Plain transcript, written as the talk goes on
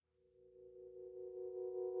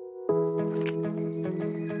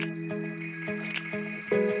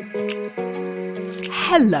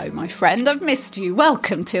Hello, my friend. I've missed you.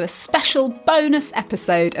 Welcome to a special bonus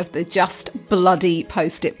episode of the Just Bloody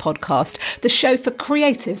Post-it podcast, the show for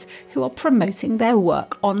creatives who are promoting their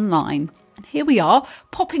work online. And here we are,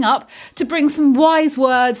 popping up to bring some wise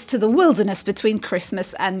words to the wilderness between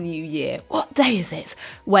Christmas and New Year. What day is it?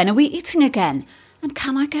 When are we eating again? And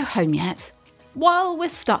can I go home yet? While we're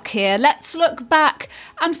stuck here, let's look back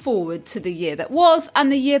and forward to the year that was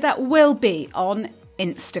and the year that will be on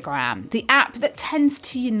Instagram, the app that tends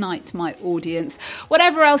to unite my audience,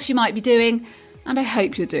 whatever else you might be doing, and I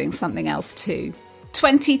hope you're doing something else too.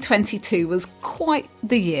 2022 was quite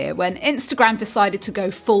the year when Instagram decided to go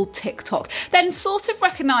full TikTok, then sort of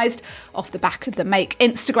recognised off the back of the Make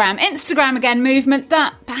Instagram Again movement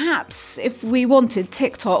that perhaps if we wanted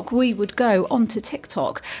TikTok, we would go onto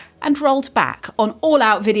TikTok, and rolled back on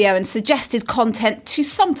all-out video and suggested content to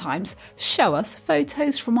sometimes show us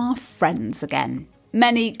photos from our friends again.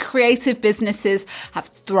 Many creative businesses have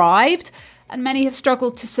thrived and many have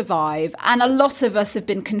struggled to survive. And a lot of us have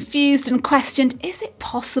been confused and questioned, is it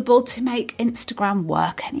possible to make Instagram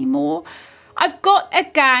work anymore? I've got a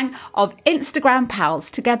gang of Instagram pals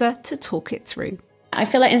together to talk it through. I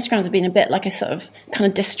feel like Instagram's been a bit like a sort of kind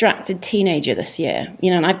of distracted teenager this year,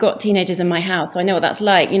 and I've got teenagers in my house, so I know what that's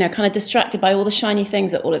like, kind of distracted by all the shiny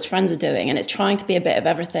things that all its friends are doing, and it's trying to be a bit of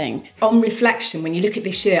everything. On reflection, when you look at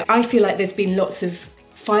this year, I feel like there's been lots of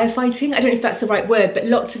firefighting. I don't know if that's the right word, but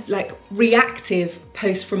lots of like reactive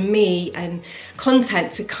posts from me and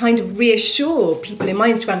content to kind of reassure people in my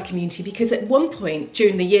Instagram community, because at one point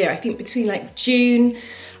during the year, I think between like June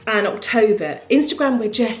and October, Instagram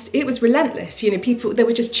it was relentless. There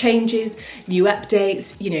were just changes, new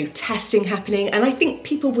updates, testing happening. And I think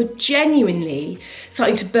people were genuinely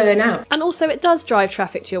starting to burn out. And also it does drive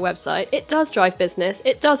traffic to your website. It does drive business.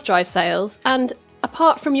 It does drive sales. And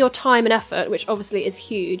apart from your time and effort, which obviously is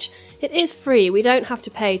huge, it is free. We don't have to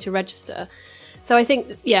pay to register. So I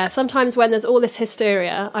think, sometimes when there's all this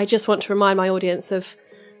hysteria, I just want to remind my audience of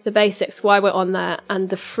the basics, why we're on there, and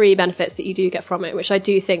the free benefits that you do get from it, which I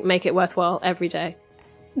do think make it worthwhile every day.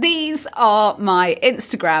 These are my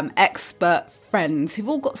Instagram expert friends who've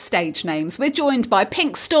all got stage names. We're joined by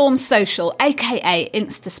Pink Storm Social, aka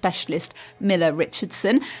Insta specialist Milla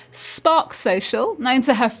Richardson, Spark Social, known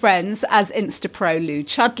to her friends as Insta Pro Lou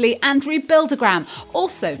Chudley, and Rebuildagram,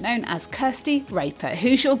 also known as Kirsty Raper,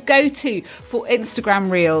 who's your go-to for Instagram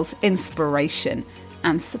Reels inspiration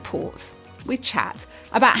and support. We chat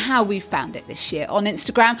about how we found it this year on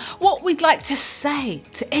Instagram, what we'd like to say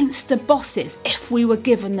to Insta bosses if we were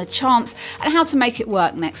given the chance, and how to make it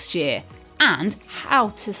work next year, and how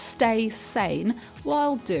to stay sane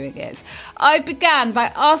while doing it. I began by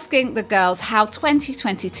asking the girls how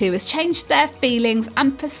 2022 has changed their feelings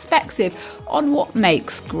and perspective on what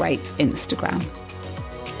makes great Instagram.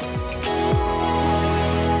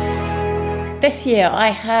 This year I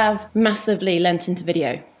have massively lent into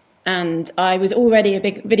video. And I was already a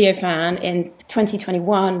big video fan in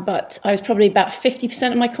 2021, but I was probably about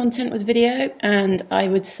 50% of my content was video. And I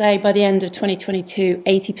would say by the end of 2022,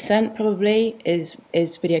 80% probably is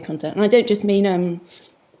video content. And I don't just mean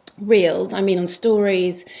reels, I mean on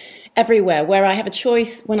stories, everywhere where I have a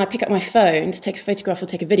choice. When I pick up my phone to take a photograph or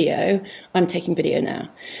take a video, I'm taking video now.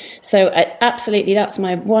 So absolutely, that's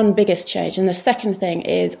my one biggest change. And the second thing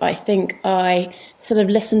is I think I sort of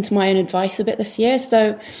listened to my own advice a bit this year.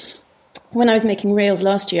 So when I was making reels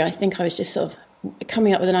last year, I think I was just sort of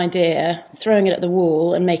coming up with an idea, throwing it at the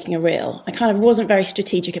wall and making a reel. I kind of wasn't very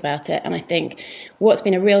strategic about it. And I think what's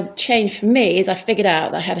been a real change for me is I figured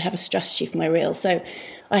out that I had to have a strategy for my reels. So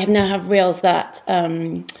I now have reels that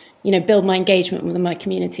build my engagement with my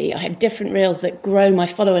community. I have different reels that grow my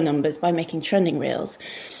follower numbers by making trending reels.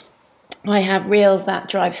 I have reels that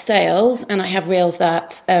drive sales, and I have reels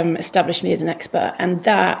that establish me as an expert. And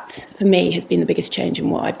that, for me, has been the biggest change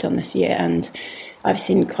in what I've done this year. And I've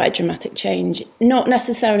seen quite a dramatic change, not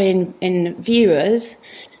necessarily in viewers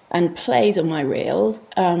and plays on my reels,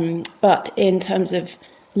 but in terms of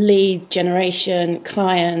lead generation,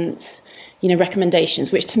 clients,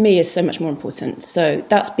 recommendations, which to me is so much more important. So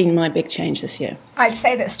that's been my big change this year. I'd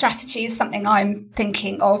say that strategy is something I'm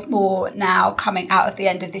thinking of more now coming out of the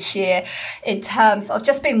end of this year, in terms of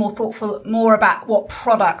just being more thoughtful, more about what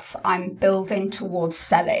products I'm building towards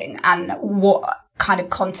selling and what kind of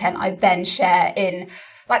content I then share in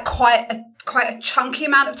like quite a chunky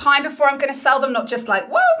amount of time before I'm going to sell them. Not just like,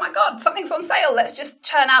 whoa, my God, something's on sale, let's just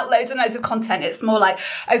churn out loads and loads of content. It's more like,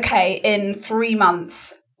 okay, in 3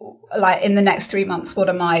 months, like in the next 3 months, what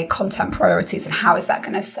are my content priorities and how is that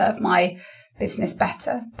going to serve my business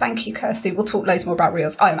better? Thank you, Kirsty. We'll talk loads more about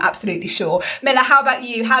Reels, I'm absolutely sure. Milla, how about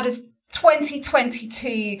you? How does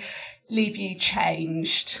 2022 leave you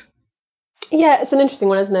changed? Yeah, it's an interesting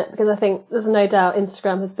one, isn't it? Because I think there's no doubt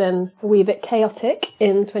Instagram has been a wee bit chaotic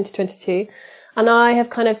in 2022. And I have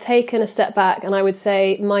kind of taken a step back, and I would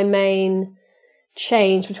say my main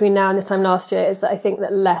change between now and this time last year is that I think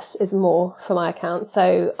that less is more for my account.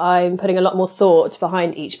 So I'm putting a lot more thought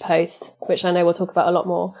behind each post, which I know we'll talk about a lot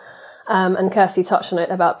more. And Kirsty touched on it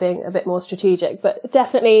about being a bit more strategic, but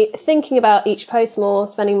definitely thinking about each post more,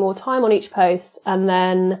 spending more time on each post, and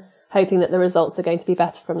then hoping that the results are going to be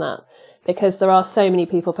better from that. Because there are so many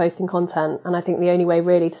people posting content, and I think the only way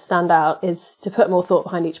really to stand out is to put more thought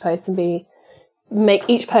behind each post and make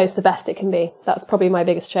each post the best it can be. That's probably my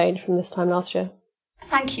biggest change from this time last year.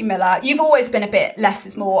 Thank you, Milla. You've always been a bit less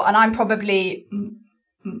is more, and I'm probably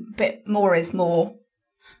a bit more is more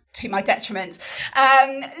to my detriment.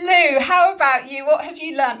 Lou, how about you? What have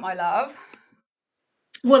you learnt, my love?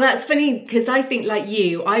 Well, that's funny because I think like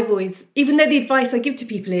you, I've always, even though the advice I give to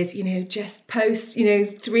people is, just post,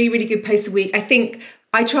 3 really good posts a week. I think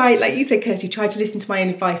I try, like you said, Kirsty, try to listen to my own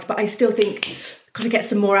advice, but I still think got to get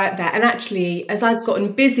some more out there. And actually, as I've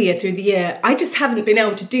gotten busier through the year, I just haven't been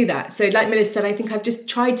able to do that. So like Milla said, I think I've just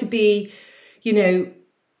tried to be,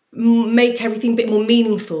 make everything a bit more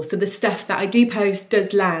meaningful. So the stuff that I do post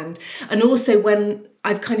does land. And also when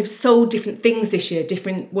I've kind of sold different things this year,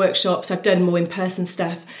 different workshops, I've done more in-person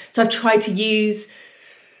stuff. So I've tried to use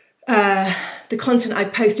the content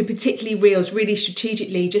I've posted, particularly Reels, really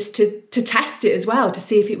strategically, just to test it as well, to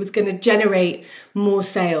see if it was going to generate more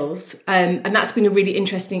sales. And that's been a really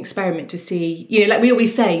interesting experiment to see, like we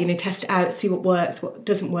always say, test it out, see what works, what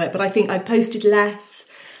doesn't work. But I think I've posted less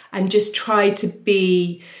and just tried to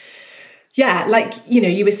be, like,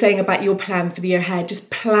 you were saying about your plan for the year ahead, just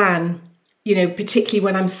plan, particularly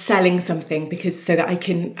when I'm selling something, because so that I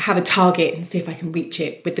can have a target and see if I can reach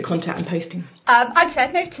it with the content I'm posting. I'd say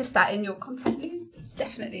I've noticed that in your content, Lou.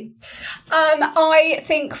 Definitely. I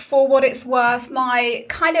think for what it's worth, my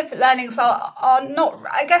kind of learnings are not,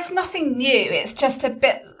 I guess, nothing new. It's just a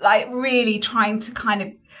bit like really trying to kind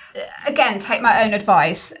of, again, take my own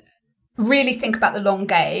advice, really think about the long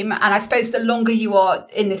game. And I suppose the longer you are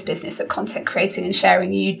in this business of content creating and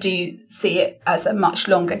sharing, you do see it as a much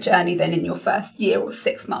longer journey than in your first year or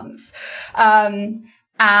 6 months. And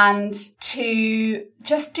to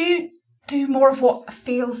just do more of what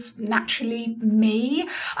feels naturally me.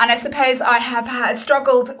 And I suppose I have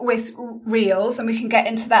struggled with Reels, and we can get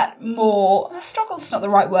into that more. Struggled's not the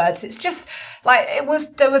right word. It's just like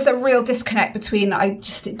there was a real disconnect between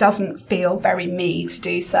it doesn't feel very me to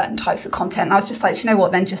do certain types of content. And I was just like, you know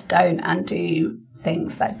what, then just don't, and do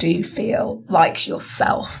things that do feel like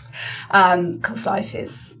yourself. Because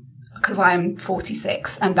I'm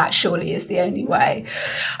 46 and that surely is the only way.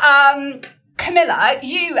 Camilla,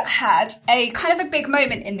 you had a kind of a big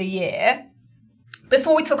moment in the year.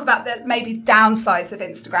 Before we talk about the maybe downsides of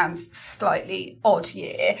Instagram's slightly odd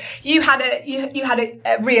year, you had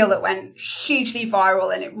a reel that went hugely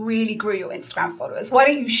viral and it really grew your Instagram followers. Why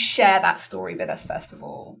don't you share that story with us first of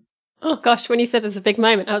all? Oh gosh, when you said there's a big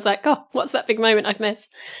moment, I was like, oh, what's that big moment I've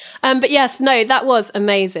missed? But yes, no, that was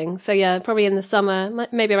amazing. So yeah, probably in the summer,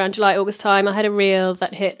 maybe around July, August time, I had a reel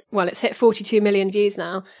that it's hit 42 million views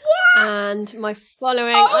now. What? And my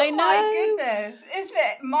following, oh, I know. My goodness. Isn't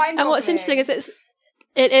it mind-boggling? And what's interesting is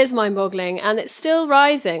it is mind-boggling, and it's still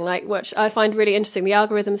rising, which I find really interesting. The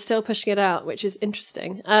algorithm's still pushing it out, which is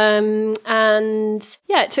interesting. And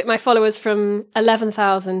yeah, it took my followers from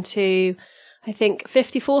 11,000 to, I think,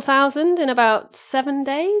 54,000 in about 7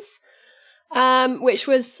 days, which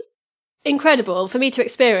was incredible for me to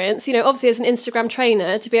experience. Obviously as an Instagram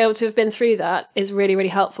trainer, to be able to have been through that is really, really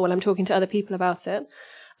helpful when I'm talking to other people about it.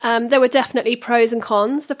 There were definitely pros and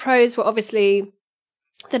cons. The pros were obviously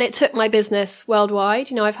that it took my business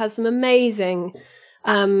worldwide. I've had some amazing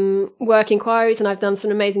work inquiries, and I've done some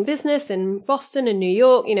amazing business in Boston and New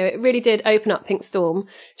York. It really did open up Pink Storm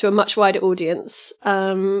to a much wider audience.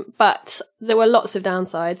 But there were lots of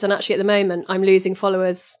downsides. And actually at the moment, I'm losing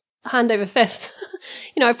followers hand over fist.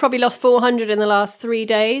 I've probably lost 400 in the last 3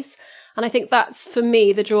 days. And I think that's, for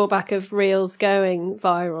me, the drawback of Reels going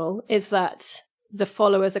viral is that the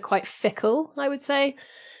followers are quite fickle, I would say.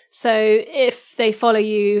 So if they follow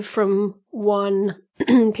you from one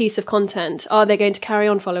piece of content, are they going to carry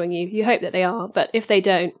on following you? You hope that they are, but if they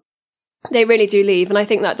don't, they really do leave. And I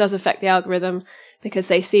think that does affect the algorithm because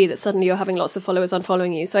they see that suddenly you're having lots of followers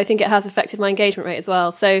unfollowing you. So I think it has affected my engagement rate as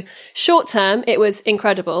well. So short term, it was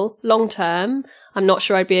incredible. Long term, I'm not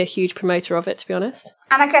sure I'd be a huge promoter of it, to be honest.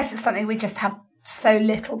 And I guess it's something we just have so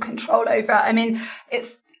little control over. I mean,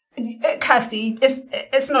 Kirsty,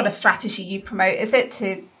 it's not a strategy you promote, is it,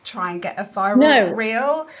 to try and get a viral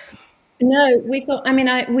reel? No, we've got,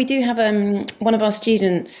 we do have, one of our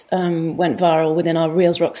students went viral within our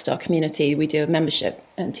Reels Rockstar community. We do a membership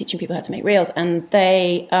teaching people how to make Reels. And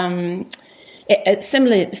they,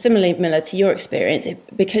 similarly, Milla, to your experience,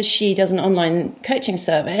 because she does an online coaching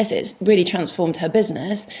service, it's really transformed her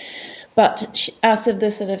business. But out of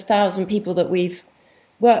the sort of 1,000 people that we've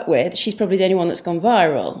worked with, she's probably the only one that's gone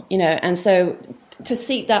viral, and so to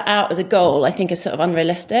seek that out as a goal, I think is sort of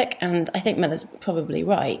unrealistic. And I think Milla's probably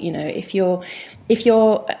right. If your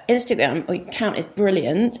Instagram account is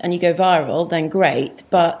brilliant and you go viral, then great.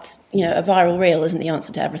 But, a viral reel isn't the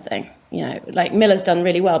answer to everything. Like Milla's done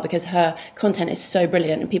really well because her content is so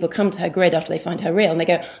brilliant and people come to her grid after they find her reel and they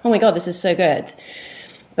go, oh my God, this is so good.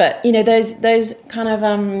 But, those kind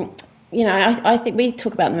of, I think we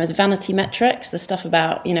talk about them as vanity metrics, the stuff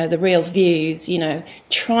about, the Reels views,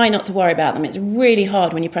 try not to worry about them. It's really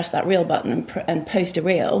hard when you press that Reel button and post a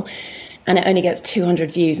Reel and it only gets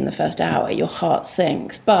 200 views in the first hour, your heart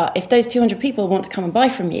sinks. But if those 200 people want to come and buy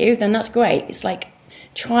from you, then that's great. It's like,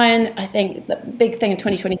 I think the big thing in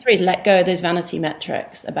 2023 is let go of those vanity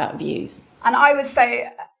metrics about views. And I would say,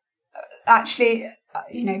 actually,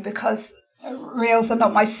 because Reels are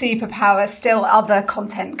not my superpower, still other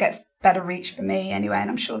content gets better reach for me anyway, and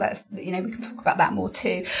I'm sure that's we can talk about that more too.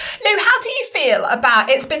 Lou, how do you feel about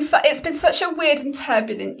it's been such a weird and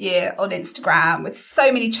turbulent year on Instagram with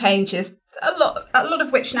so many changes, a lot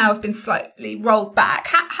of which now have been slightly rolled back.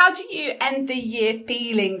 How do you end the year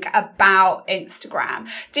feeling about Instagram?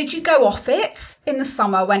 Did you go off it in the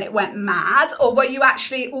summer when it went mad, or were you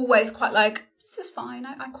actually always quite like, this is fine,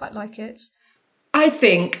 I quite like it? I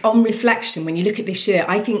think on reflection, when you look at this year,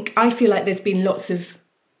 I feel like there's been lots of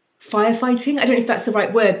firefighting. I don't know if that's the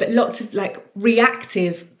right word, but lots of like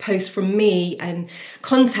reactive posts from me and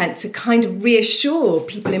content to kind of reassure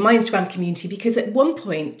people in my Instagram community. Because at one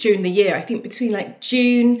point during the year, I think between like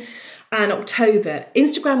June and October,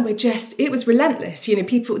 Instagram it was relentless.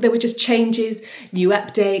 There were just changes, new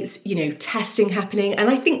updates, testing happening.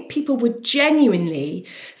 And I think people were genuinely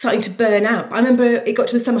starting to burn out. I remember it got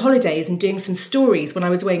to the summer holidays and doing some stories when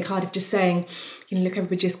I was away in Cardiff, just saying, look,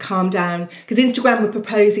 everybody just calm down. Because Instagram were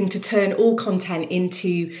proposing to turn all content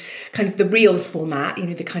into kind of the Reels format,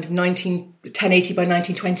 the kind of 1080 by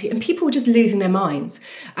 1920. And people were just losing their minds.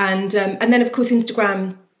 And then, of course,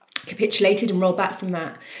 Instagram capitulated and rolled back from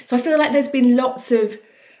that. So I feel like there's been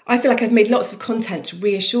I feel like I've made lots of content to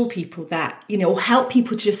reassure people that, or help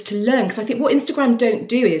people to learn. Because I think what Instagram don't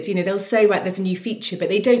do is, they'll say, right, there's a new feature, but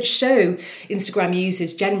they don't show Instagram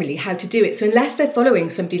users generally how to do it. So unless they're following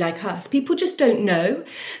somebody like us, people just don't know.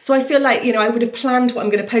 So I feel like, I would have planned what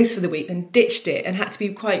I'm going to post for the week and ditched it and had to be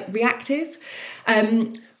quite reactive.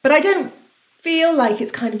 But I don't feel like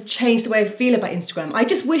it's kind of changed the way I feel about Instagram. I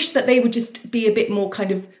just wish that they would just be a bit more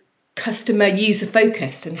kind of customer user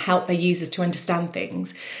focused and help their users to understand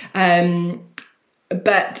things.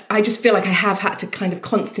 But I just feel like I have had to kind of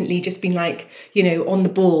constantly just been like, on the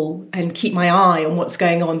ball and keep my eye on what's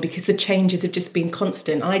going on because the changes have just been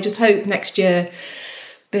constant. And I just hope next year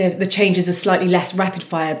the changes are slightly less rapid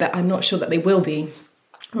fire, but I'm not sure that they will be,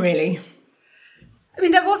 really. I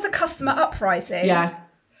mean, there was a customer uprising.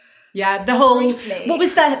 Yeah, the whole, briefly. What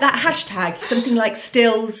was that hashtag? Something like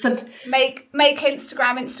Make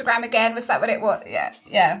Instagram again. Was that what it was? Yeah.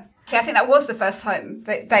 Yeah, I think that was the first time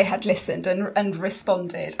that they had listened and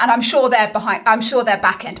responded. And I'm sure their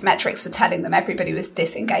back end metrics were telling them everybody was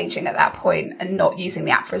disengaging at that point and not using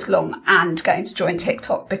the app for as long and going to join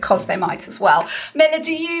TikTok because they might as well. Milla,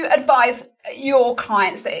 do you advise your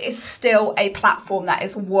clients that it is still a platform that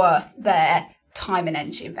is worth their time and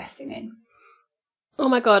energy investing in? Oh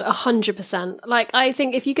my God, 100%. Like, I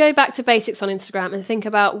think if you go back to basics on Instagram and think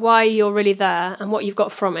about why you're really there and what you've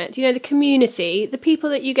got from it, the community, the people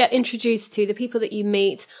that you get introduced to, the people that you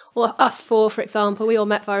meet, or us four, for example, we all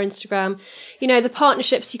met via Instagram, the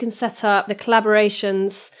partnerships you can set up, the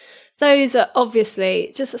collaborations, those are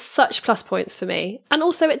obviously just such plus points for me. And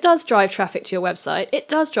also it does drive traffic to your website. It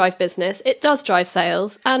does drive business. It does drive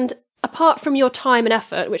sales. And apart from your time and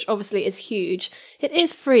effort, which obviously is huge, it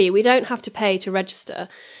is free. We don't have to pay to register.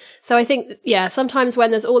 So I think, sometimes when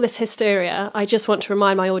there's all this hysteria, I just want to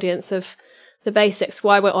remind my audience of the basics,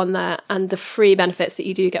 why we're on there, and the free benefits that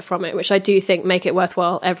you do get from it, which I do think make it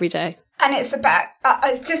worthwhile every day. And it's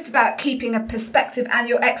just about keeping a perspective and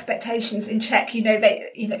your expectations in check.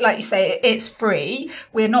 Like you say, it's free.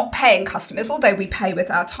 We're not paying customers, although we pay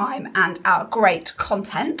with our time and our great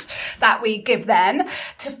content that we give them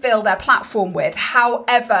to fill their platform with.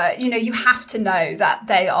 However, you have to know that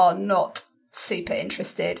they are not super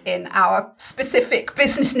interested in our specific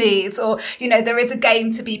business needs, or, there is a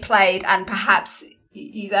game to be played, and perhaps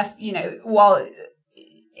while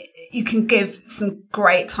you can give some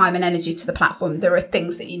great time and energy to the platform, there are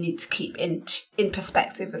things that you need to keep in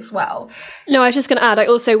perspective as well. No, I was just going to add, I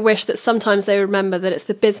also wish that sometimes they remember that it's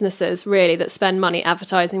the businesses really that spend money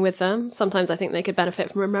advertising with them. Sometimes I think they could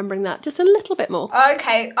benefit from remembering that just a little bit more.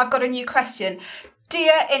 Okay, I've got a new question.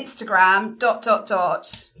 Dear Instagram, ...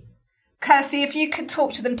 Kirsty, if you could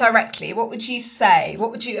talk to them directly, what would you say?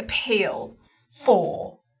 What would you appeal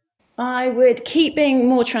for? I would keep being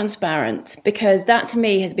more transparent, because that to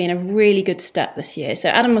me has been a really good step this year. So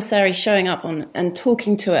Adam Mosseri showing up on and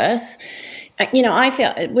talking to us, I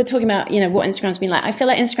feel we're talking about, what Instagram's been like. I feel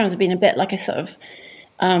like Instagram's been a bit like a sort of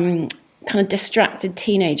kind of distracted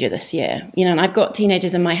teenager this year, and I've got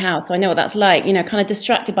teenagers in my house, so I know what that's like, kind of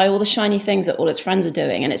distracted by all the shiny things that all its friends are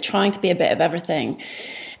doing, and it's trying to be a bit of everything.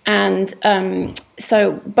 And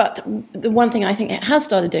but the one thing I think it has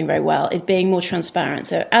started doing very well is being more transparent.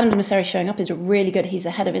 So Adam Mosseri showing up is really good. He's the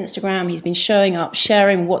head of Instagram. He's been showing up,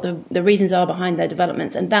 sharing what the reasons are behind their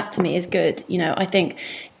developments. And that to me is good. I think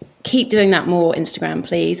keep doing that more, Instagram,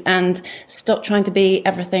 please. And stop trying to be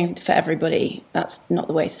everything for everybody. That's not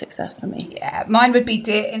the way to success for me. Yeah, mine would be,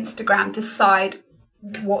 dear Instagram, decide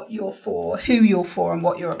what you're for, who you're for, and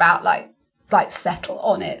what you're about. Like settle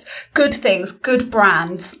on it. Good things, good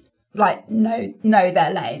brands, know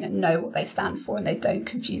their lane and know what they stand for, and they don't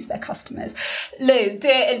confuse their customers. Lou,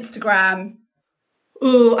 dear Instagram.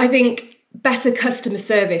 Oh, I think better customer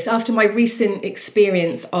service. After my recent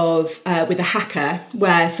experience of with a hacker,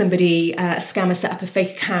 where somebody, a scammer, set up a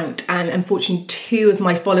fake account, and unfortunately 2 of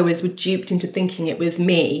my followers were duped into thinking it was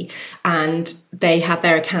me, and they had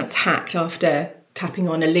their accounts hacked after tapping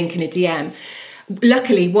on a link in a DM.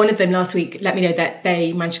 Luckily, one of them last week let me know that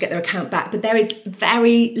they managed to get their account back. But there is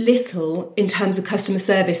very little in terms of customer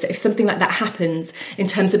service. If something like that happens, in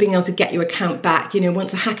terms of being able to get your account back,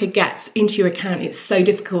 once a hacker gets into your account, it's so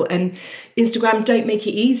difficult. And Instagram don't make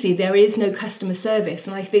it easy. There is no customer service.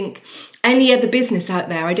 And I think any other business out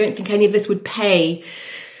there, I don't think any of us would pay.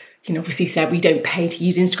 Obviously said we don't pay to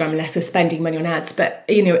use Instagram unless we're spending money on ads. But,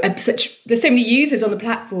 there's so many users on the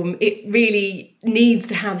platform. It really needs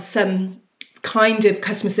to have some kind of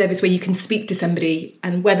customer service where you can speak to somebody,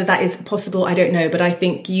 and whether that is possible, I don't know, but I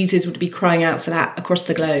think users would be crying out for that across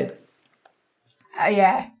the globe.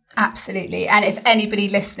 Yeah, absolutely. And if anybody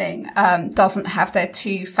listening doesn't have their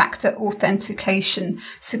 2-factor authentication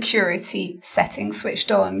security settings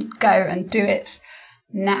switched on, go and do it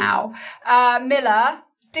now. Milla,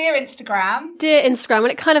 dear Instagram. Dear Instagram,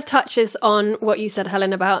 well, it kind of touches on what you said,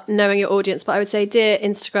 Helen, about knowing your audience, but I would say, dear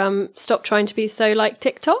Instagram, stop trying to be so like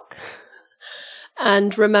TikTok.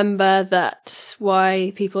 And remember that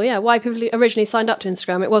why people originally signed up to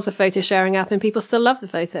Instagram. It was a photo sharing app, and people still love the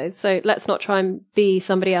photos. So let's not try and be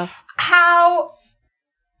somebody else. How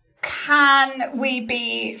can we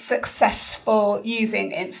be successful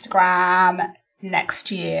using Instagram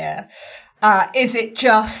next year? Is it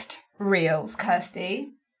just Reels,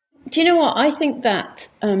 Kirsty? Do you know what? I think that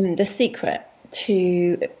the secret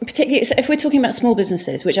to, particularly if we're talking about small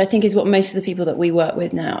businesses, which I think is what most of the people that we work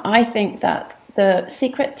with now, I think that the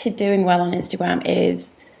secret to doing well on Instagram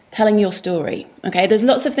is telling your story. Okay, there's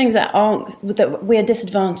lots of things that we're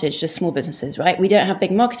disadvantaged as small businesses, right? We don't have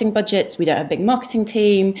big marketing budgets, we don't have a big marketing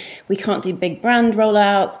team, we can't do big brand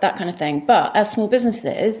rollouts, that kind of thing. But as small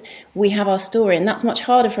businesses, we have our story, and that's much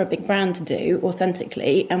harder for a big brand to do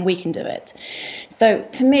authentically, and we can do it. So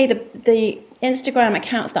to me, the Instagram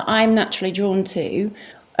accounts that I'm naturally drawn to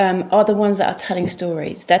are the ones that are telling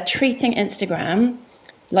stories. They're treating Instagram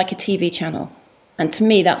like a TV channel. And to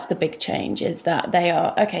me, that's the big change, is that they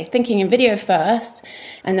are, thinking in video first,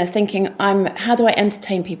 and they're thinking, how do I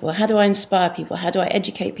entertain people? How do I inspire people? How do I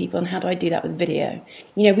educate people? And how do I do that with video?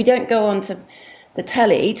 We don't go on to the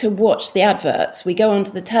telly to watch the adverts. We go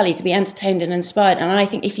onto the telly to be entertained and inspired. And I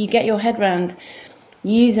think if you get your head around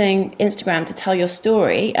using Instagram to tell your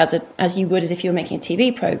story as you would as if you were making a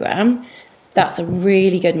TV program, that's a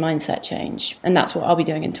really good mindset change. And that's what I'll be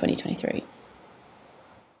doing in 2023.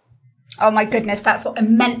 Oh my goodness, that's what I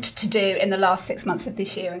meant to do in the last 6 months of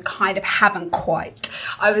this year and kind of haven't quite.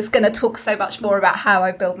 I was going to talk so much more about how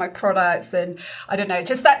I build my products and I don't know,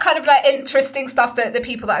 just that kind of like interesting stuff that the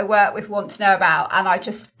people that I work with want to know about. And I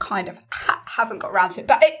just kind of haven't got around to it.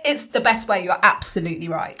 But it's the best way. You're absolutely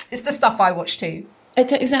right. It's the stuff I watch too.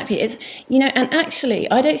 Exactly. And actually,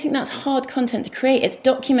 I don't think that's hard content to create. It's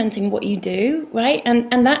documenting what you do, right?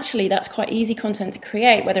 And actually, that's quite easy content to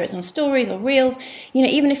create, whether it's on stories or reels.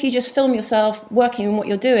 Even if you just film yourself working on what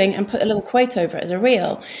you're doing and put a little quote over it as a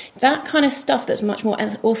reel, that kind of stuff that's much more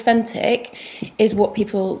authentic is what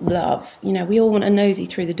people love. We all want a nosy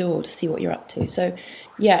through the door to see what you're up to. So,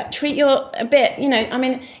 yeah, treat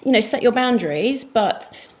set your boundaries, but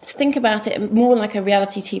think about it more like a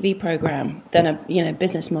reality TV program than a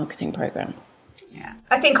business marketing program. Yeah,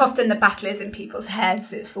 I think often the battle is in people's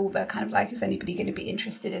heads. It's all the kind of like, is anybody going to be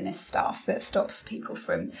interested in this stuff, that stops people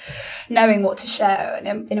from knowing what to share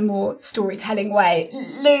in a more storytelling way.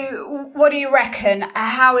 Lou, what do you reckon?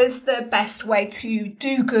 How is the best way to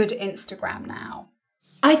do good Instagram now?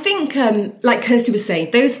 I think, like Kirsty was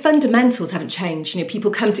saying, those fundamentals haven't changed.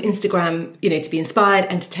 People come to Instagram, to be inspired,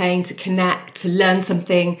 entertained, to connect, to learn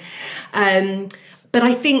something. But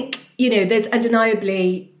I think, there's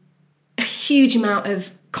undeniably a huge amount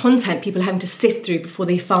of content people are having to sift through before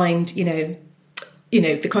they find,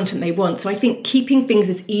 the content they want. So I think keeping things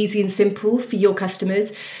as easy and simple for your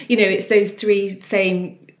customers, it's those three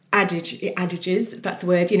same adages, if that's the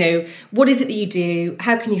word, what is it that you do,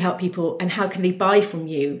 how can you help people, and how can they buy from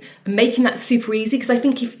you, and making that super easy. Because I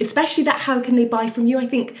think especially that how can they buy from you, I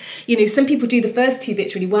think some people do the first two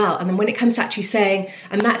bits really well, and then when it comes to actually saying,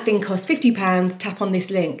 and that thing costs £50, tap on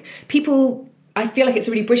this link, I feel like it's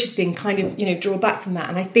a really British thing, kind of, draw back from that.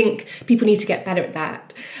 And I think people need to get better at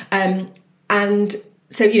that. And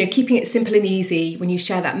so, keeping it simple and easy when you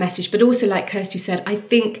share that message. But also, like Kirsty said, I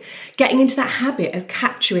think getting into that habit of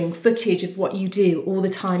capturing footage of what you do all the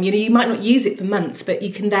time. You might not use it for months, but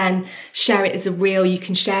you can then share it as a reel. You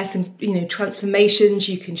can share some, transformations.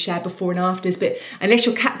 You can share before and afters. But unless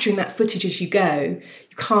you're capturing that footage as you go,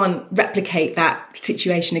 you can't replicate that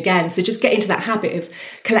situation again. So just get into that habit of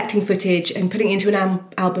collecting footage and putting it into an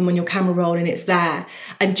album on your camera roll, and it's there.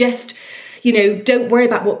 And just, don't worry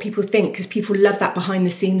about what people think, because people love that behind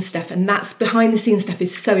the scenes stuff. And that's behind the scenes stuff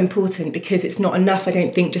is so important, because it's not enough, I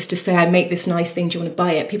don't think, just to say, I make this nice thing, do you want to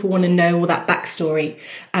buy it? People want to know all that backstory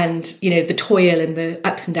and, the toil and the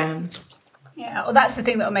ups and downs. Yeah, well, that's the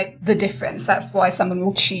thing that will make the difference. That's why someone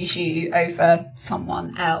will choose you over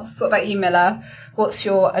someone else. What about you, Milla? What's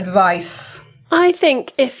your advice? I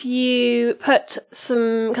think if you put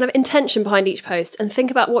some kind of intention behind each post and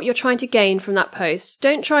think about what you're trying to gain from that post,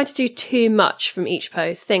 don't try to do too much from each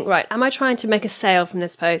post. Think, right, am I trying to make a sale from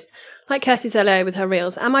this post? Like Kirsty said earlier with her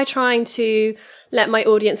reels, am I trying to let my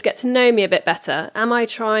audience get to know me a bit better? Am I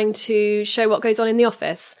trying to show what goes on in the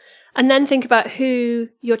office? And then think about who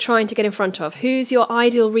you're trying to get in front of. Who's your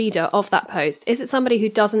ideal reader of that post? Is it somebody who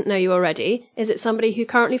doesn't know you already? Is it somebody who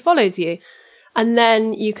currently follows you? And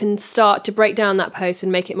then you can start to break down that post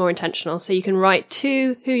and make it more intentional. So you can write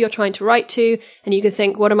to who you're trying to write to, and you can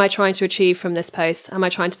think, what am I trying to achieve from this post? Am I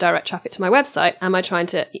trying to direct traffic to my website? Am I trying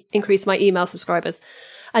to increase my email subscribers?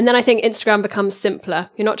 And then I think Instagram becomes simpler.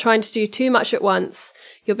 You're not trying to do too much at once.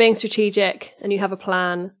 You're being strategic and you have a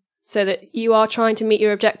plan so that you are trying to meet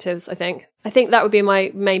your objectives, I think. I think that would be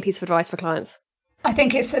my main piece of advice for clients. I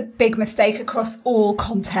think it's a big mistake across all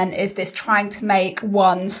content, is this trying to make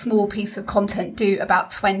one small piece of content do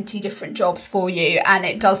about 20 different jobs for you, and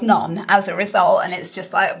it does none as a result. And it's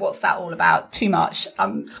just like, what's that all about? Too much.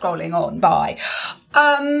 I'm scrolling on by.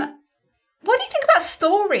 What do you think about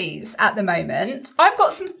stories at the moment? I've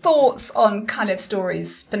got some thoughts on kind of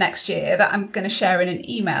stories for next year that I'm going to share in an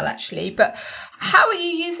email, actually. But how are you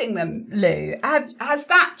using them, Lou? Has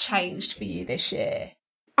that changed for you this year?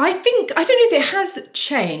 I don't know if it has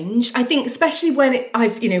changed. I think especially when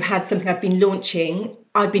I've, had something I've been launching,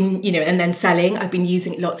 I've been, and then selling, I've been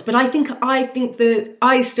using it lots. But I think that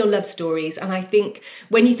I still love stories. And I think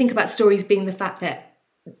when you think about stories being the fact that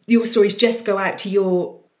your stories just go out to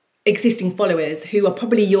your existing followers, who are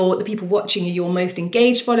probably the people watching are your most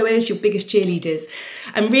engaged followers, your biggest cheerleaders,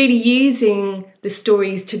 and really using the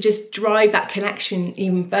stories to just drive that connection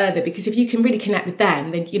even further. Because if you can really connect with them,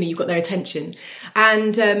 then you've got their attention.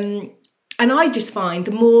 And I just find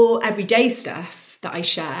the more everyday stuff that I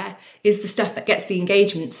share is the stuff that gets the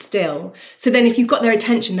engagement still. So then if you've got their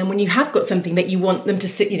attention, then when you have got something that you want them to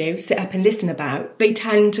sit up and listen about, they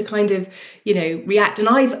tend to kind of react. And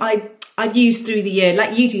I've used through the year,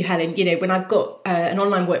 like you do, Helen, when I've got an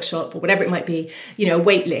online workshop or whatever it might be, a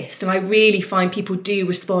wait list. And I really find people do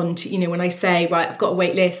respond to, when I say, right, I've got a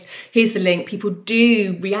wait list, here's the link, people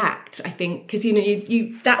do react, I think, because,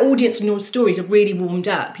 that audience and your stories are really warmed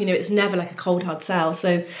up. It's never like a cold, hard sell.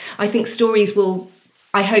 So I think stories will,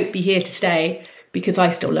 I hope, be here to stay, because I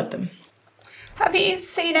still love them. Have you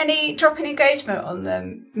seen any drop in engagement on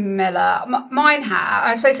them, Milla? Mine have.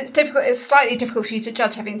 I suppose it's difficult. It's slightly difficult for you to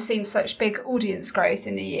judge, having seen such big audience growth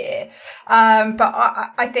in the year. But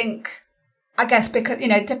I guess because,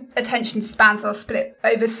 attention spans are split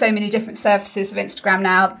over so many different surfaces of Instagram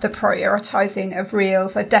now, the prioritising of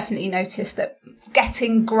reels, I've definitely noticed that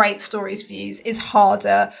getting great stories views is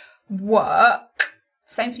harder work.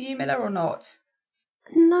 Same for you, Milla, or not?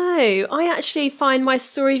 No, I actually find my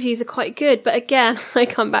story views are quite good. But again, I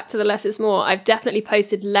come back to the less is more. I've definitely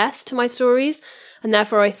posted less to my stories, and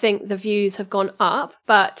therefore I think the views have gone up.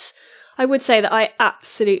 But I would say that I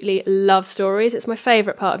absolutely love stories. It's my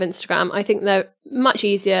favourite part of Instagram. I think they're much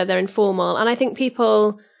easier, they're informal, and I think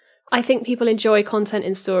people enjoy content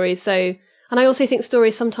in stories. So, and I also think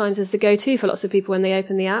stories sometimes is the go-to for lots of people when they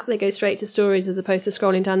open the app. They go straight to stories as opposed to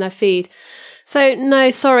scrolling down their feed. So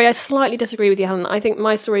no, sorry, I slightly disagree with you, Helen. I think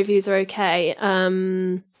my story views are okay.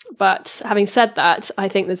 But having said that, I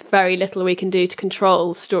think there's very little we can do to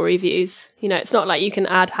control story views. You know, it's not like you can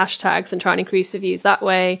add hashtags and try and increase the views that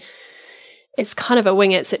way. It's kind of a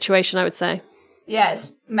wing it situation, I would say.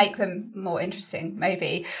 Yes, make them more interesting,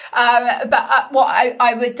 maybe. But what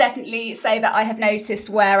I would definitely say that I have noticed,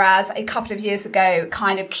 whereas a couple of years ago,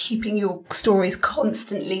 kind of keeping your stories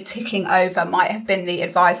constantly ticking over might have been the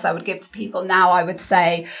advice I would give to people. Now I would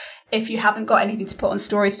say, if you haven't got anything to put on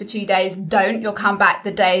stories for 2 days, don't. You'll come back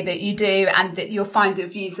the day that you do, and that you'll find the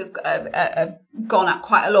views have gone up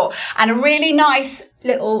quite a lot. And a really nice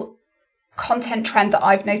little content trend that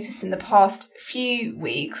I've noticed in the past few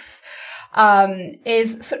weeks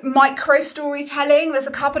is sort of micro storytelling. There's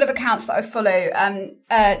a couple of accounts that I follow.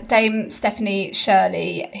 Dame Stephanie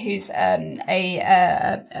Shirley, who's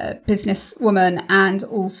a businesswoman, and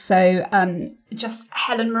also just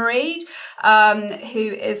Helen Marie, who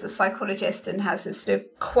is a psychologist and has this sort of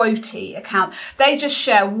quotey account. They just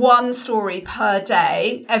share one story per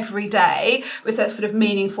day, every day, with a sort of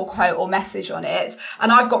meaningful quote or message on it.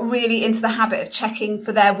 And I've got really into the habit of checking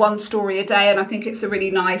for their one story a day, and I think it's a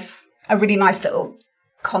really nice little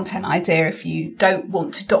content idea if you don't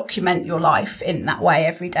want to document your life in that way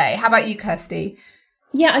every day. How about you, Kirsty?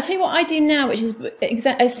 Yeah, I tell you what I do now, which is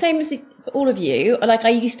exactly the same as all of you. Like, I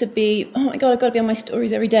used to be, oh my God, I've got to be on my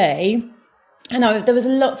stories every day. And there was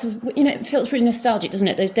lots of, it feels really nostalgic, doesn't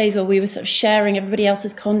it? Those days where we were sort of sharing everybody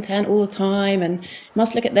else's content all the time, and you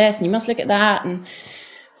must look at this and you must look at that, and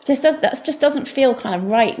that just doesn't feel kind of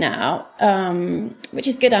right now, which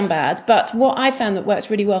is good and bad. But what I found that works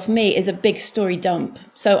really well for me is a big story dump.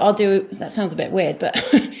 So I'll do, that sounds a bit weird, but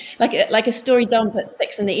like a story dump at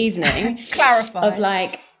 6 p.m. Clarify. Of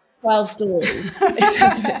like 12 stories.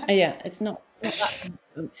 It's not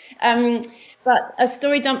that. But a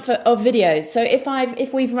story dump of videos. So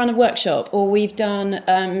if we've run a workshop or we've done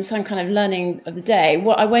some kind of learning of the day,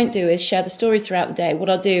 what I won't do is share the stories throughout the day. What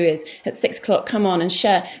I'll do is at 6 o'clock come on and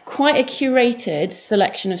share quite a curated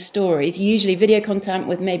selection of stories, usually video content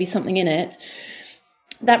with maybe something in it,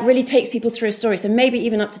 that really takes people through a story. So maybe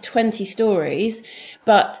even up to 20 stories,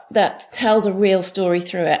 but that tells a real story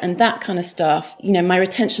through it. And that kind of stuff, my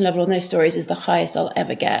retention level on those stories is the highest I'll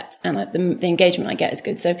ever get. And the engagement I get is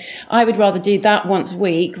good. So I would rather do that once a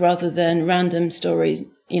week rather than random stories,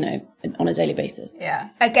 on a daily basis. Yeah.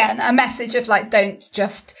 Again, a message of like, don't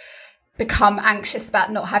just become anxious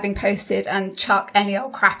about not having posted and chuck any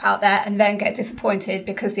old crap out there and then get disappointed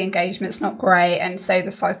because the engagement's not great, and so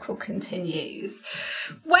the cycle continues.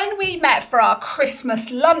 When we met for our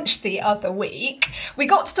Christmas lunch the other week, we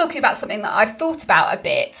got to talking about something that I've thought about a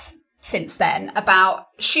bit since then, about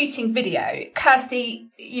shooting video.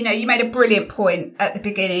 Kirsty, you made a brilliant point at the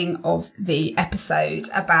beginning of the episode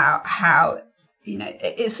about how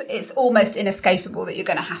it's almost inescapable that you're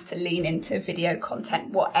going to have to lean into video content,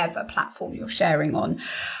 whatever platform you're sharing on.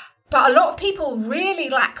 But a lot of people really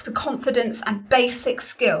lack the confidence and basic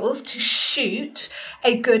skills to shoot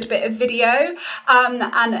a good bit of video.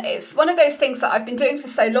 And it's one of those things that I've been doing for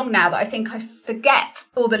so long now that I think I forget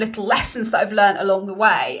all the little lessons that I've learned along the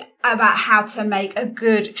way about how to make a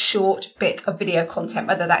good short bit of video content,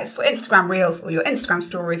 whether that is for Instagram Reels or your Instagram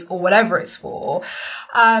stories or whatever it's for.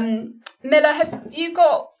 Milla, have you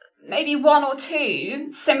got maybe 1 or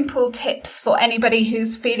 2 simple tips for anybody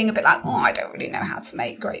who's feeling a bit like, I don't really know how to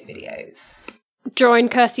make great videos? Join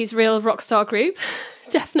Kirsty's Real Rockstar group.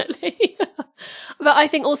 Definitely. But I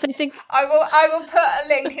think I will put a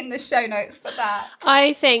link in the show notes for that.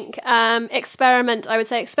 I think experiment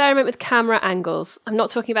with camera angles. I'm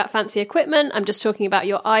not talking about fancy equipment. I'm just talking about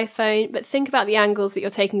your iPhone, but think about the angles that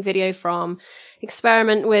you're taking video from.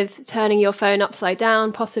 Experiment with turning your phone upside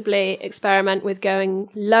down, possibly. Experiment with going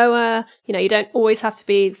lower. You don't always have to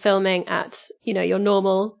be filming at, your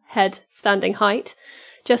normal head standing height.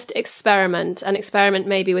 Just experiment, and experiment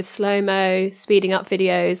maybe with slow-mo, speeding up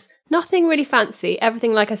videos. Nothing really fancy.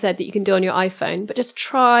 Everything, like I said, that you can do on your iPhone, but just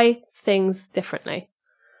try things differently.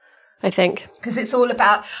 I think. Because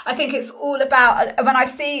I think it's all about, when I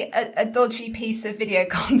see a dodgy piece of video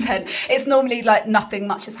content, it's normally like nothing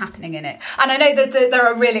much is happening in it. And I know that there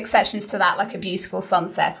are real exceptions to that, like a beautiful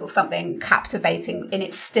sunset or something captivating in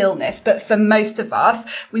its stillness. But for most of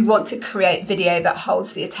us, we want to create video that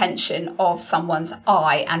holds the attention of someone's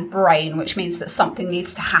eye and brain, which means that something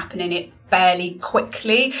needs to happen in it fairly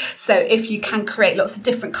quickly. So if you can create lots of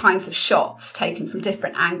different kinds of shots taken from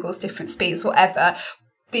different angles, different speeds, whatever,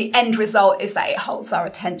 the end result is that it holds our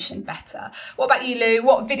attention better. What about you, Lou?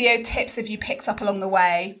 What video tips have you picked up along the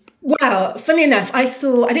way? Well, funny enough, I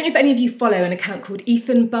don't know if any of you follow an account called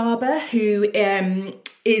Ethan Barber, who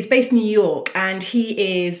is based in New York, and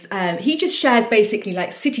he just shares basically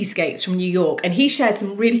like cityscapes from New York, and he shared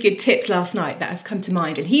some really good tips last night that have come to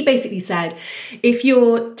mind. And he basically said, if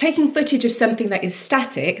you're taking footage of something that is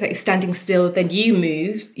static, that is standing still, then you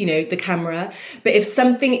move, the camera. But if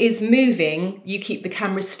something is moving, you keep the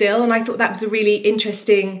camera still. And I thought that was a really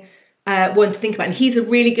interesting one to think about. And he's a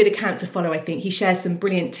really good account to follow, I think. He shares some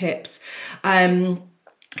brilliant tips.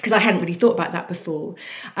 Because I hadn't really thought about that before.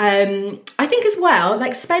 I think as well,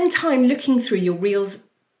 like spend time looking through your Reels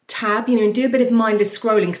tab, and do a bit of mindless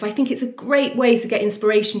scrolling, because I think it's a great way to get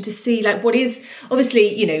inspiration to see like what is,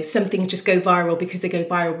 obviously, some things just go viral because they go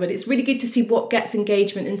viral, but it's really good to see what gets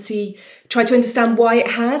engagement and try to understand why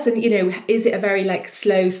it has. And, is it a very like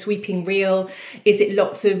slow sweeping reel? Is it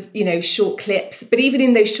lots of, short clips? But even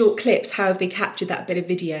in those short clips, how have they captured that bit of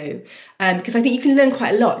video? Because I think you can learn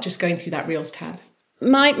quite a lot just going through that Reels tab.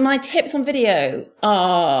 My tips on video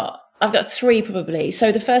are, I've got 3 probably.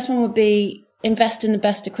 So the first one would be invest in the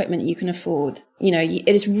best equipment you can afford. It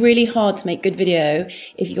is really hard to make good video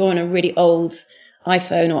if you're on a really old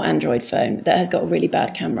iPhone or Android phone that has got a really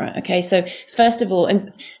bad camera. Okay, so first of all,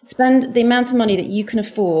 spend the amount of money that you can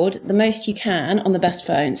afford, the most you can, on the best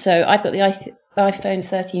phone. So I've got the iPhone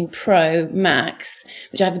 13 Pro Max,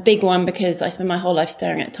 which I have a big one because I spend my whole life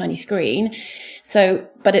staring at a tiny screen. So,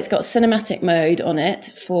 but it's got cinematic mode on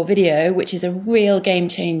it for video, which is a real game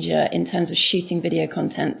changer in terms of shooting video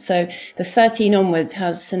content. So the 13 onwards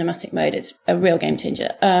has cinematic mode. It's a real game changer.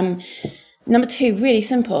 Number 2, really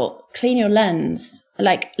simple, clean your lens.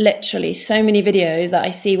 Like literally so many videos that I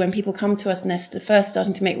see when people come to us and they're first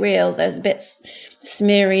starting to make reels, there's a bit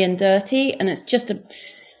smeary and dirty, and it's just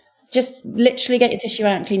literally get your tissue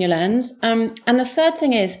out and clean your lens. And the third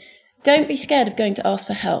thing is, don't be scared of going to ask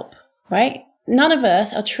for help, right? None of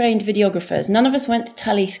us are trained videographers. None of us went to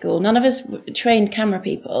tele school. None of us trained camera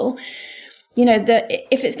people.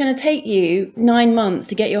 If it's going to take you 9 months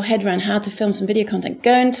to get your head around how to film some video content,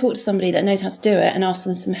 go and talk to somebody that knows how to do it and ask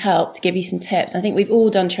them some help to give you some tips. I think we've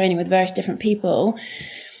all done training with various different people,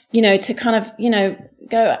 to kind of,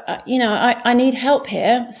 go, I need help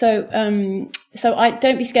here. So I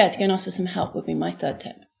don't be scared to go and ask for some help would be my third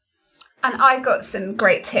tip. And I got some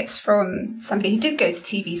great tips from somebody who did go to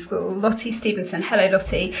TV school, Lottie Stevenson. Hello,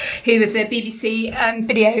 Lottie, who was a BBC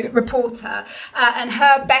video reporter. And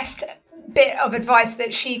her best bit of advice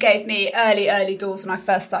that she gave me early doors when I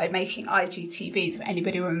first started making IGTVs, if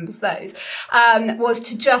anybody remembers those, was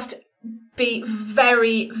to just be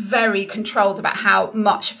very, very controlled about how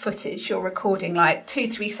much footage you're recording, like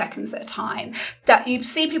 2-3 seconds at a time. That you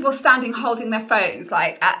see people standing holding their phones,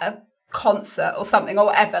 like at a concert or something or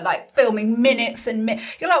whatever, like filming minutes and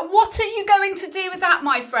minutes. You're like, what are you going to do with that,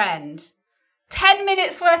 my friend? 10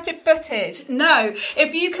 minutes worth of footage? No.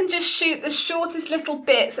 If you can just shoot the shortest little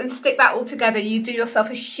bits and stick that all together, you do yourself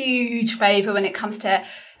a huge favour when it comes to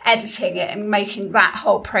editing it and making that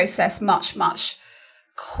whole process much, much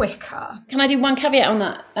quicker. Can I do one caveat on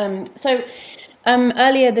that?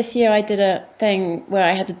 Earlier this year, I did a thing where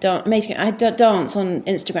I had to dance on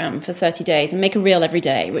Instagram for 30 days and make a reel every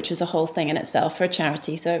day, which was a whole thing in itself for a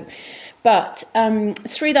charity. But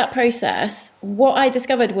through that process, what I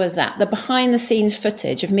discovered was that the behind the scenes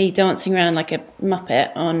footage of me dancing around like a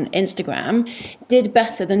Muppet on Instagram did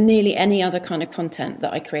better than nearly any other kind of content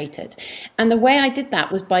that I created. And the way I did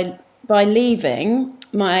that was by leaving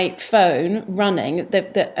my phone running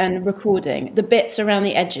and recording the bits around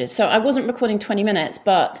the edges. So I wasn't recording 20 minutes,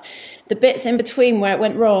 but the bits in between where it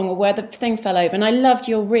went wrong or where the thing fell over. And I loved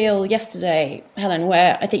your reel yesterday, Helen,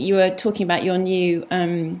 where I think you were talking about your new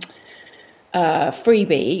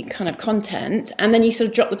freebie kind of content, and then you sort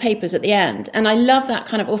of drop the papers at the end. And I love that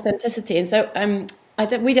kind of authenticity. And so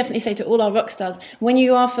we definitely say to all our rock stars, when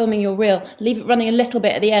you are filming your reel, leave it running a little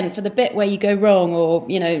bit at the end for the bit where you go wrong or,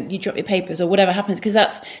 you drop your papers or whatever happens, because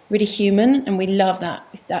that's really human and we love that.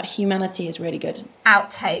 That humanity is really good.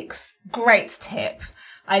 Outtakes. Great tip.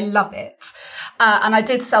 I love it. And I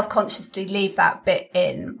did self-consciously leave that bit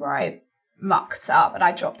in, right? mucked up and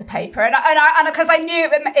I dropped the paper and because I knew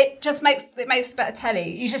it just makes better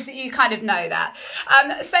telly. You kind of know that.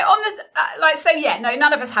 So on the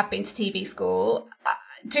none of us have been to TV school.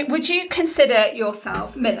 Would you consider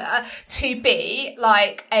yourself, Milla, to be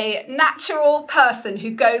like a natural person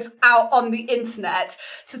who goes out on the internet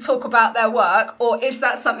to talk about their work, or is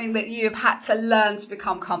that something that you have had to learn to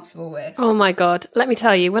become comfortable with? Oh my God. Let me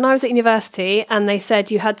tell you, when I was at university and they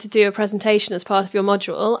said you had to do a presentation as part of your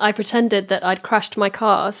module, I pretended that I'd crashed my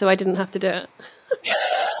car so I didn't have to do it.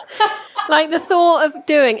 Like, the thought of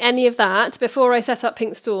doing any of that before I set up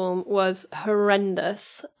Pink Storm was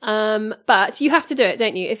horrendous. But you have to do it,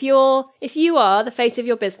 don't you? If you are the face of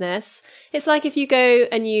your business, it's like if you go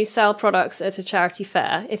and you sell products at a charity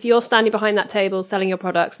fair. If you're standing behind that table selling your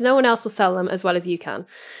products, no one else will sell them as well as you can.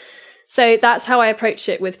 So that's how I approach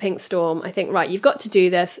it with Pink Storm. I think, right, you've got to do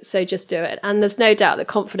this, so just do it. And there's no doubt that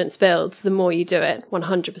confidence builds the more you do it,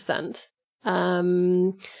 100%.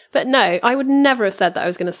 But no, I would never have said that I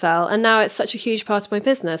was going to sell. And now it's such a huge part of my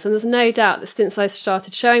business. And there's no doubt that since I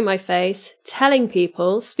started showing my face, telling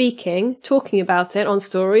people, speaking, talking about it on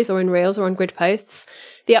stories or in reels or on grid posts,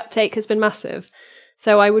 the uptake has been massive.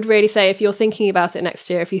 So I would really say if you're thinking about it next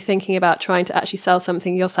year, if you're thinking about trying to actually sell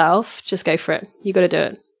something yourself, just go for it. You got to do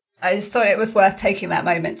it. I just thought it was worth taking that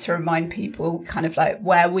moment to remind people kind of like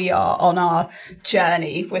where we are on our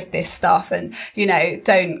journey with this stuff, and, you know,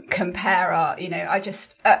 don't compare our, you know, I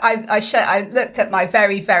looked at my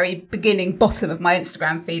very, very beginning bottom of my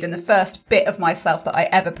Instagram feed, and the first bit of myself that I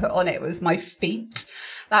ever put on it was my feet.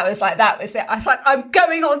 That was it. I was like, I'm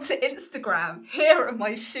going on to Instagram. Here are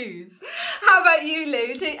my shoes. How about you,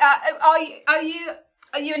 Lou?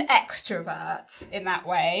 Are you an extrovert in that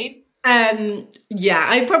way? Yeah,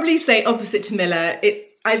 I'd probably say opposite to Milla.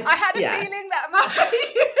 I had a feeling that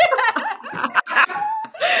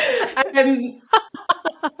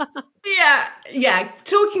yeah.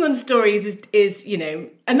 Talking on stories is, you know,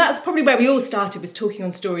 and that's probably where we all started, was talking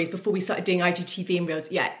on stories before we started doing IGTV and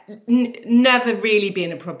Reels. Yeah, never really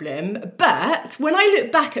been a problem. But when I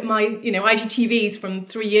look back at my, you know, IGTVs from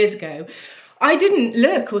 3 years ago, I didn't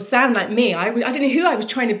look or sound like me. I don't know who I was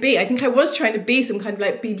trying to be. I think I was trying to be some kind of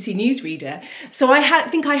like BBC newsreader. So I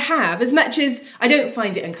think I have, as much as I don't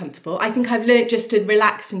find it uncomfortable, I think I've learned just to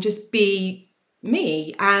relax and just be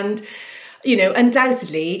me. And, you know,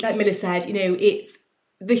 undoubtedly, like Milla said, you know, it's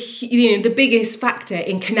the biggest factor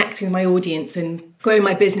in connecting with my audience and growing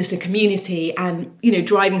my business and community and, you know,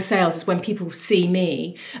 driving sales is when people see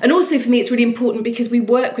me. And also for me, it's really important because we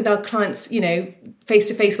work with our clients, you know, face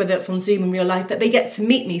to face, whether that's on Zoom in real life, that they get to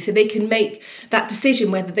meet me so they can make that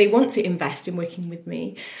decision whether they want to invest in working with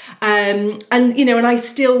me. And, you know, and I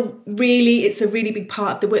still really, it's a really big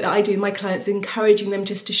part of the work that I do with my clients, encouraging them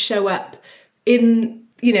just to show up in,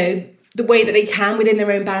 you know, the way that they can within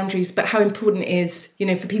their own boundaries, but how important it is, you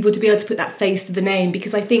know, for people to be able to put that face to the name,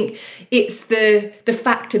 because I think it's the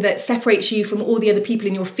factor that separates you from all the other people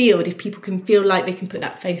in your field, if people can feel like they can put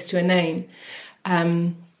that face to a name.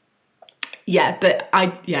 But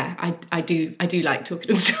I do like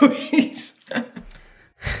talking on stories.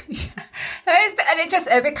 And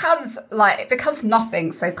it becomes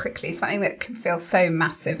nothing so quickly. Something that can feel so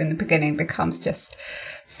massive in the beginning becomes just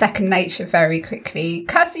second nature very quickly.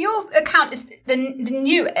 Kirsty, your account is the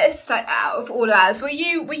newest out of all ours. Were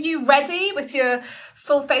you ready with your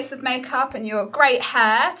full face of makeup and your great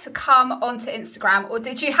hair to come onto Instagram, or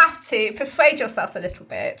did you have to persuade yourself a little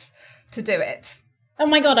bit to do it? Oh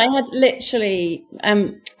my God, I had literally, I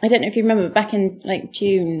don't know if you remember, back in like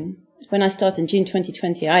June, when I started in June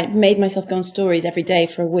 2020, I made myself go on stories every day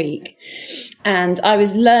for a week. And I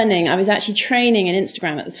was actually training in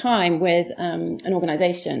Instagram at the time with an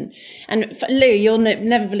organisation. And Lou, you'll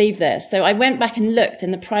never believe this. So I went back and looked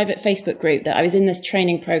in the private Facebook group that I was in this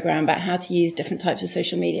training program about how to use different types of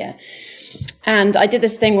social media. And I did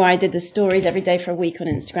this thing where I did the stories every day for a week on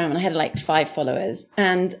Instagram, and I had like 5 followers.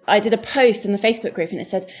 And I did a post in the Facebook group and it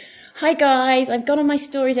said, "Hi guys, I've gone on my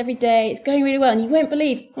stories every day. It's going really well." And you won't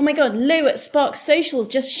believe, oh my God, Lou at Spark Socials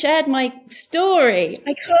just shared my story.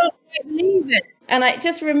 I can't believe it. And it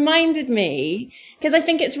just reminded me, because I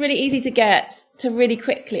think it's really easy to get to really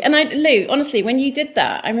quickly. And Lou, honestly, when you did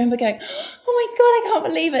that, I remember going, oh my God, I can't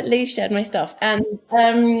believe it. Lou shared my stuff. And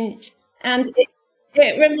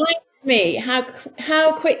it reminded me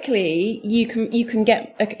how quickly you can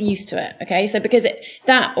get used to it. Okay, so because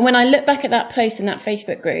when I look back at that post in that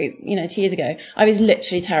Facebook group, 2 years ago, I was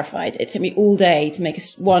literally terrified. It took me all day to make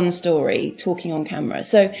one story talking on camera.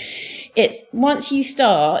 So it's once you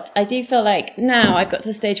start, I do feel like now I've got to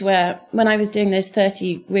the stage where when I was doing those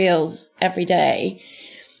 30 reels every day,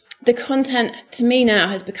 the content to me now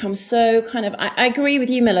has become so kind of, I agree with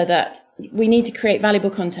you, Milla, that we need to create valuable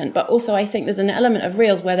content, but also I think there's an element of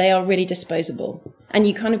reels where they are really disposable. And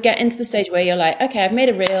you kind of get into the stage where you're like, okay, I've made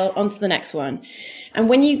a reel, on to the next one. And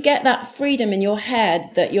when you get that freedom in your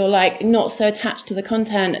head that you're like not so attached to the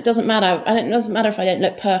content, it doesn't matter. It doesn't matter if I don't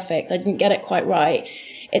look perfect. I didn't get it quite right.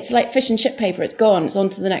 It's like fish and chip paper. It's gone. It's on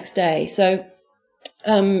to the next day. So,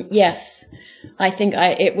 yes, I think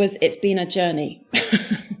it's been a journey.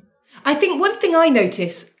 I think one thing I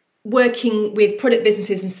notice working with product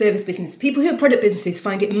businesses and service businesses, people who are product businesses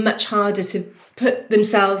find it much harder to put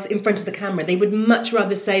themselves in front of the camera. They would much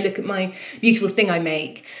rather say, look at my beautiful thing I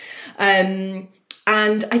make.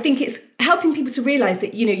 And I think it's helping people to realise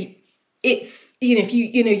that, it's, if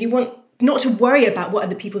you want not to worry about what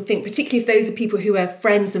other people think, particularly if those are people who are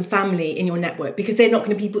friends and family in your network, because they're not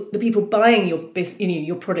going to be the people buying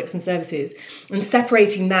your products and services, and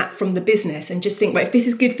separating that from the business and just think, right, if this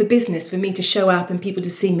is good for business, for me to show up and people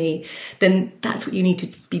to see me, then that's what you need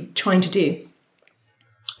to be trying to do.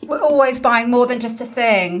 We're always buying more than just a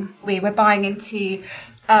thing. We're buying into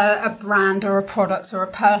a brand or a product or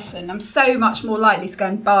a person. I'm so much more likely to go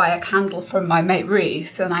and buy a candle from my mate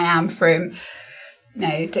Ruth than I am from,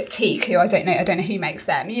 Diptyque, who I don't know who makes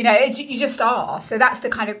them. You just are. So that's the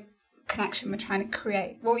kind of connection we're trying to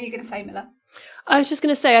create. What were you going to say, Milla? I was just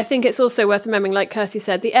going to say, I think it's also worth remembering, like Kirsty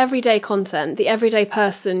said, the everyday content, the everyday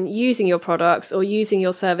person using your products or using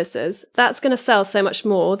your services, that's going to sell so much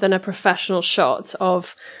more than a professional shot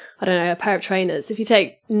of, I don't know, a pair of trainers. If you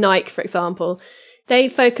take Nike, for example, they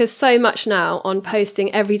focus so much now on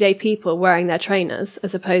posting everyday people wearing their trainers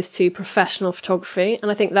as opposed to professional photography. And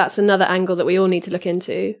I think that's another angle that we all need to look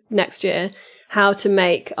into next year, how to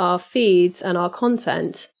make our feeds and our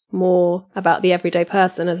content more about the everyday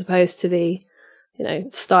person as opposed to the,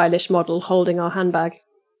 stylish model holding our handbag.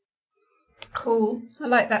 Cool. I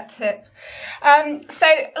like that tip. So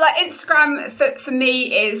like Instagram for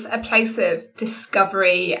me is a place of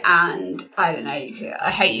discovery, and I don't know,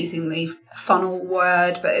 I hate using the funnel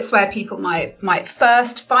word, but it's where people might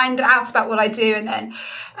first find out about what I do, and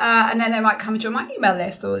then they might come and join my email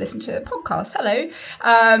list or listen to the podcast. Hello.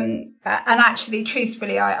 And actually,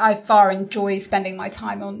 truthfully, I far enjoy spending my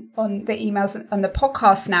time on the emails and the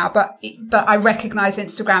podcast now, but I recognise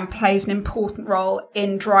Instagram plays an important role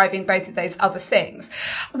in driving both of those other things.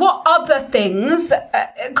 What other things,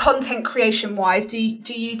 content creation wise, do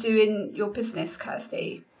you do in your business,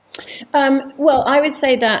 Kirsty? Well, I would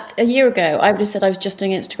say that a year ago, I would have said I was just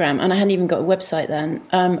doing Instagram, and I hadn't even got a website then.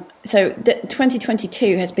 So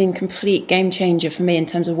 2022 has been a complete game changer for me in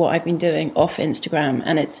terms of what I've been doing off Instagram,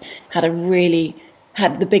 and it's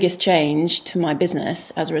had the biggest change to my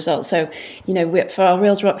business as a result. So, for our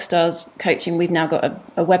Reels Rockstars coaching, we've now got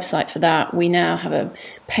a website for that. We now have a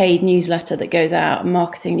paid newsletter that goes out, a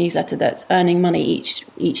marketing newsletter that's earning money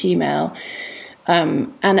each email.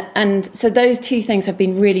 And so those two things have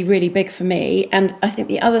been really, really big for me. And I think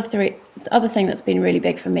the other thing that's been really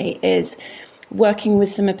big for me is working with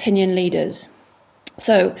some opinion leaders.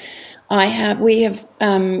 So we have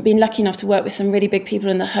been lucky enough to work with some really big people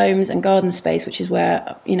in the homes and garden space, which is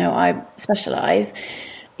where, I specialize,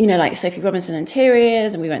 like Sophie Robinson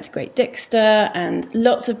Interiors, and we went to Great Dixter, and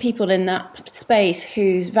lots of people in that space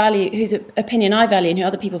whose opinion I value and who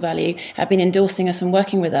other people value have been endorsing us and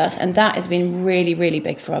working with us. And that has been really, really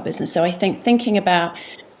big for our business. So I think thinking about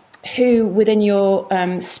who within your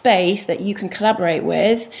space that you can collaborate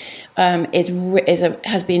with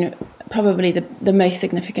has been probably the most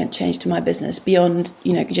significant change to my business beyond,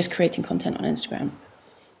 just creating content on Instagram.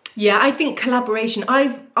 Yeah, I think collaboration.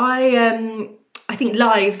 I think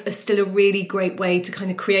lives are still a really great way to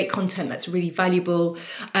kind of create content that's really valuable.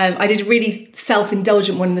 I did a really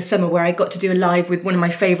self-indulgent one in the summer where I got to do a live with one of my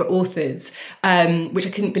favourite authors, which I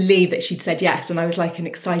couldn't believe that she'd said yes. And I was like an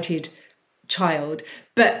excited child.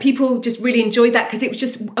 But people just really enjoyed that because it was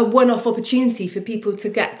just a one-off opportunity for people to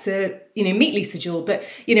get to, meet Lisa Jewell. But,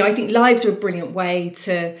 I think lives are a brilliant way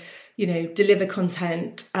to, deliver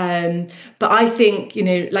content. But I think,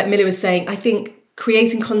 like Milla was saying, I think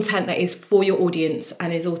creating content that is for your audience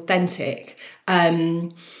and is authentic,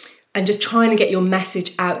 and just trying to get your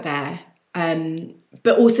message out there.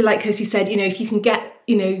 But also, like Kirsty said, if you can get,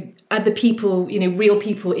 other people, real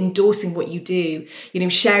people endorsing what you do,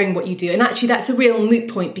 sharing what you do. And actually that's a real moot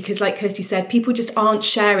point because like Kirsty said, people just aren't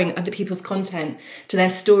sharing other people's content to their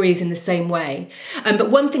stories in the same way. But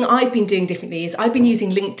one thing I've been doing differently is I've been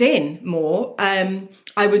using LinkedIn more.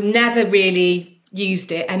 I would never really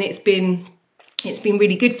used it, and it's been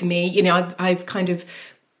really good for me. I've kind of,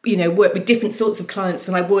 worked with different sorts of clients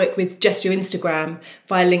than I work with just your Instagram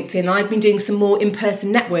via LinkedIn. I've been doing some more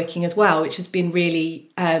in-person networking as well, which has been really,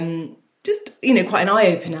 just, quite an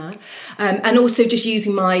eye-opener. And also just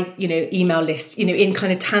using my, email list, in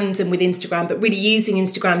kind of tandem with Instagram, but really using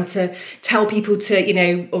Instagram to tell people to,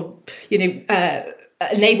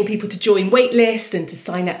 enable people to join wait lists and to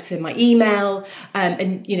sign up to my email,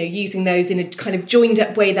 and, using those in a kind of joined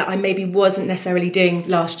up way that I maybe wasn't necessarily doing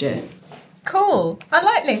last year. Cool. I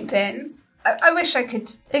like LinkedIn. I wish I could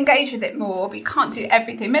engage with it more, but you can't do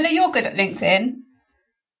everything. Milla, you're good at LinkedIn.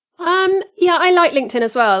 Yeah, I like LinkedIn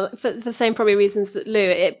as well for the same probably reasons that Lou.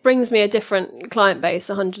 It brings me a different client base,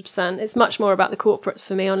 100%. It's much more about the corporates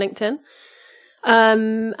for me on LinkedIn.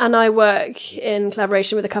 And I work in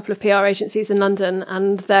collaboration with a couple of PR agencies in London,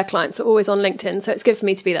 and their clients are always on LinkedIn. So it's good for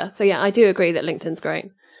me to be there. So yeah, I do agree that LinkedIn's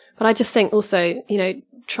great. But I just think also,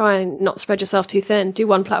 try and not spread yourself too thin. Do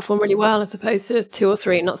one platform really well as opposed to 2 or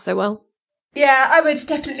 3 not so well. Yeah, I would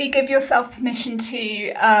definitely give yourself permission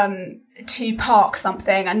to park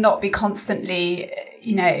something and not be constantly,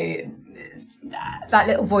 that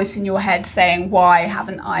little voice in your head saying, why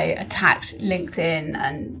haven't I attacked LinkedIn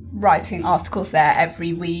and writing articles there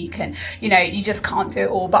every week? And, you just can't do it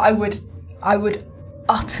all. But I would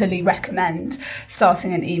utterly recommend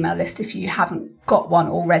starting an email list if you haven't got one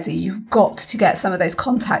already. You've got to get some of those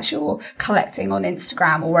contacts you're collecting on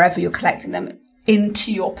Instagram or wherever you're collecting them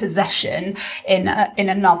into your possession in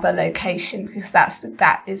another location, because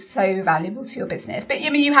that is so valuable to your business. But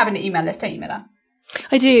you have an email list, don't you, Milla?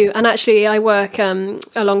 I do, and actually I work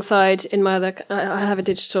alongside in my other. I have a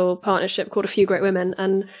digital partnership called A Few Great Women,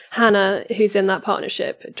 and Hannah, who's in that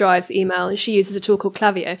partnership, drives email, and she uses a tool called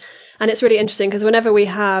Klaviyo. And it's really interesting because whenever we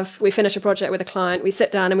finish a project with a client, we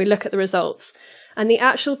sit down and we look at the results, and the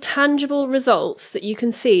actual tangible results that you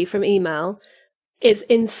can see from email is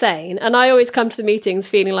insane. And I always come to the meetings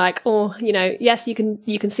feeling like, yes, you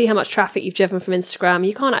can see how much traffic you've driven from Instagram.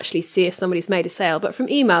 You can't actually see if somebody's made a sale, but from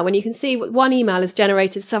email, when you can see what one email has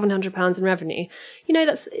generated £700 in revenue,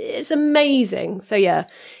 it's amazing. So yeah,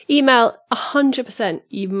 email 100%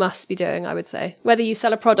 you must be doing, I would say, whether you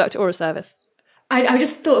sell a product or a service. I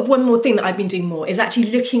just thought of one more thing that I've been doing more is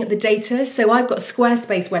actually looking at the data. So I've got a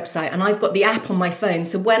Squarespace website and I've got the app on my phone.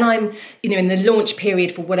 So when I'm, in the launch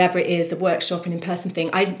period for whatever it is, the workshop and in-person thing,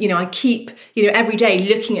 I keep, every day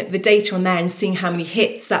looking at the data on there and seeing how many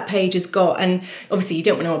hits that page has got. And obviously you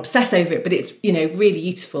don't want to obsess over it, but it's, really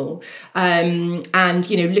useful. And,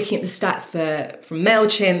 looking at the stats from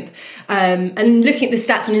MailChimp, and looking at the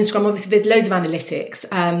stats on Instagram, obviously there's loads of analytics.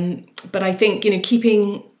 But I think,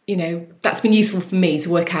 keeping, that's been useful for me to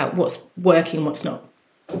work out what's working and what's not.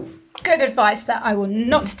 Good advice that I will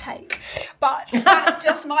not take, but that's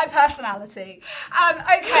just my personality.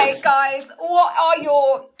 Okay, guys, what are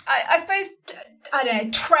your, I suppose,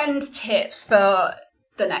 trend tips for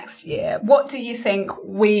the next year? What do you think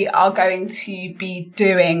we are going to be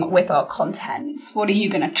doing with our content? What are you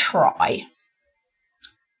going to try?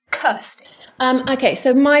 Kirsty. Okay,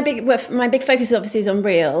 so my big focus obviously is on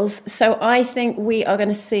Reels. So I think we are going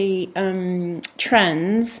to see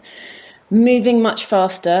trends moving much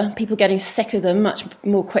faster, people getting sick of them much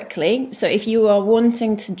more quickly. So if you are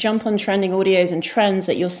wanting to jump on trending audios and trends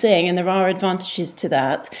that you're seeing, and there are advantages to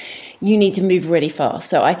that, you need to move really fast.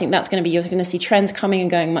 So I think that's going to be, you're going to see trends coming and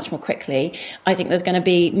going much more quickly. I think there's going to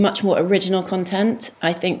be much more original content.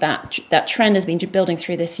 I think that trend has been building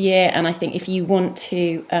through this year. And I think if you want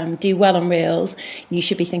to do well on Reels, you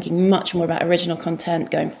should be thinking much more about original content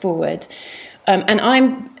going forward. And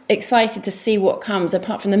I'm excited to see what comes,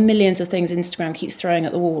 apart from the millions of things Instagram keeps throwing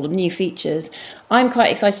at the wall of new features. I'm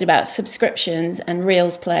quite excited about subscriptions and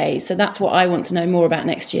Reels play. So that's what I want to know more about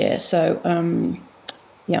next year. So,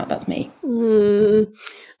 yeah, that's me.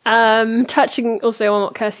 Touching also on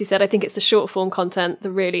what Kirsty said, I think it's the short form content,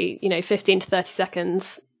 the really, 15 to 30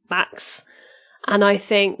 seconds max. And I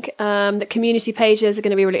think that community pages are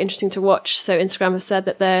going to be really interesting to watch. So Instagram has said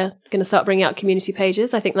that they're going to start bringing out community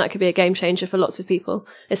pages. I think that could be a game changer for lots of people,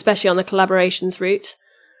 especially on the collaborations route.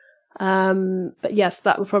 But yes,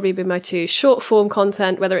 that would probably be my 2. Short form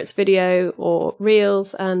content, whether it's video or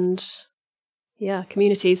Reels, and yeah,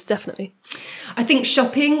 communities, definitely. I think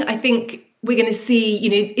shopping, we're going to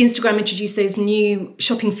see, Instagram introduced those new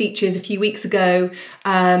shopping features a few weeks ago,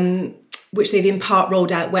 which they've in part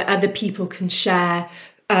rolled out, where other people can share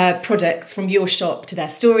products from your shop to their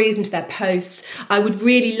stories and to their posts. I would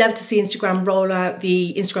really love to see Instagram roll out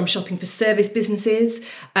the Instagram shopping for service businesses.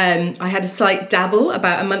 I had a slight dabble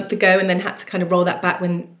about a month ago and then had to kind of roll that back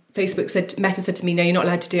when Meta said to me, no, you're not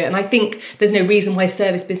allowed to do it. And I think there's no reason why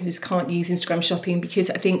service businesses can't use Instagram shopping, because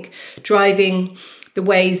I think driving the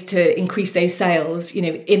ways to increase those sales,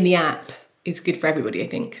 in the app is good for everybody, I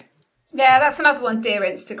think. Yeah, that's another one, dear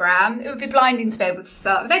Instagram. It would be blinding to be able to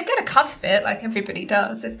start. They'd get a cut of it, like everybody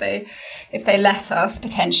does, if they let us,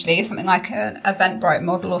 potentially, something like an Eventbrite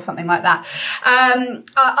model or something like that. And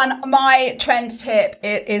my trend tip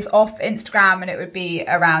is off Instagram, and it would be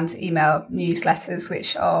around email newsletters,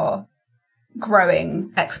 which are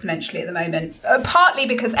growing exponentially at the moment, partly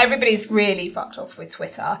because everybody's really fucked off with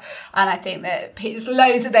Twitter, and I think that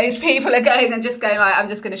loads of those people are going like, I'm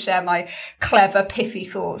just going to share my clever pithy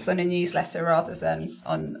thoughts on a newsletter rather than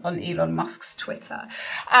on Elon Musk's Twitter.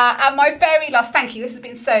 And my very last, thank you, this has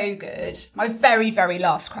been so good, my very, very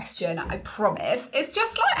last question, I promise, is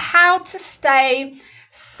just like how to stay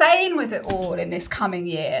sane with it all in this coming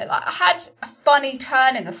year. Like, I had a funny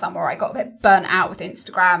turn in the summer. I got a bit burnt out with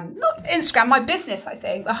Instagram. Not Instagram, my business, I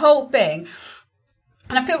think, the whole thing.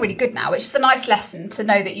 And I feel really good now, which is a nice lesson to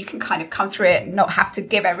know that you can kind of come through it and not have to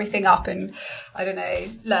give everything up and, I don't know,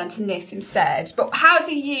 learn to knit instead. But how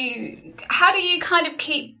do you kind of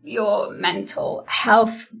keep your mental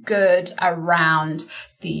health good around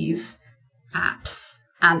these apps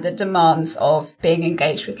and the demands of being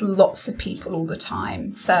engaged with lots of people all the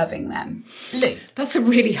time, serving them? Lou? That's a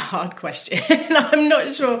really hard question. I'm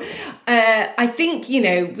not sure. I think,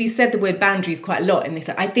 we said the word boundaries quite a lot in this.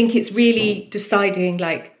 I think it's really deciding,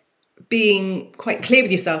 like, being quite clear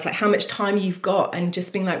with yourself, like how much time you've got, and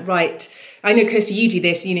just being like, right, I know, Kirsty, you do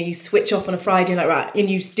this, you switch off on a Friday, like, right, and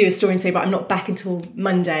you do a story and say, right, I'm not back until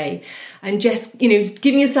Monday. And just,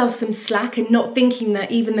 giving yourself some slack and not thinking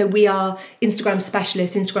that even though we are Instagram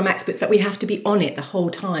specialists, Instagram experts, that we have to be on it the whole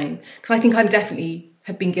time. Because I think I'm definitely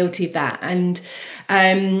have been guilty of that. And,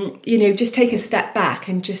 just take a step back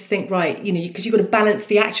and just think, right, because you've got to balance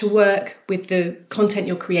the actual work with the content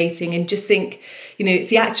you're creating, and just think, it's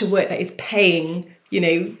the actual work that is paying,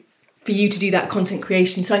 for you to do that content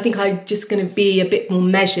creation. So I think I'm just going to be a bit more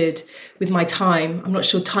measured with my time. I'm not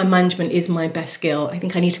sure time management is my best skill. I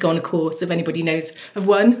think I need to go on a course, if anybody knows of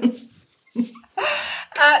one.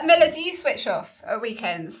 Milla, do you switch off at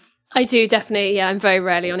weekends? I do, definitely. Yeah, I'm very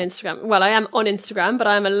rarely on Instagram. Well, I am on Instagram, but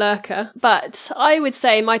I'm a lurker. But I would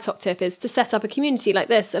say my top tip is to set up a community like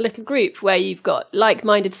this, a little group where you've got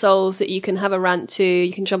like-minded souls that you can have a rant to,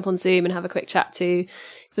 you can jump on Zoom and have a quick chat to.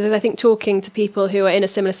 Because I think talking to people who are in a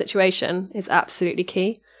similar situation is absolutely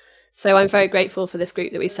key. So I'm very grateful for this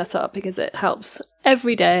group that we set up, because it helps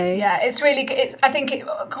every day. Yeah, it's really good. I think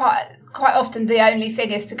quite often the only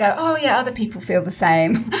thing is to go, oh yeah, other people feel the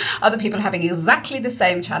same. Other people are having exactly the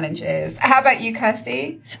same challenges. How about you,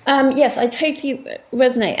 Kirsty? Yes, I totally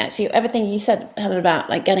resonate, actually. Everything you said, Helen, about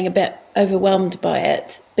like getting a bit overwhelmed by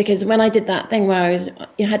it. Because when I did that thing where I was,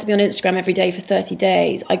 had to be on Instagram every day for 30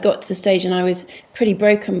 days, I got to the stage and I was pretty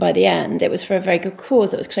broken by the end. It was for a very good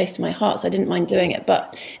cause that was close to my heart, so I didn't mind doing it.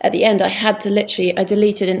 But at the end, I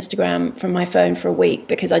deleted Instagram from my phone for a week,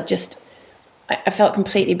 because I felt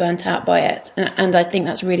completely burnt out by it. And I think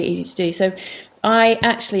that's really easy to do. So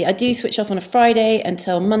I do switch off on a Friday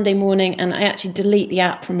until Monday morning, and I actually delete the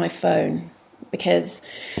app from my phone, because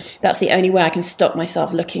that's the only way I can stop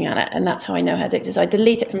myself looking at it. And that's how I know how addicted it is. So I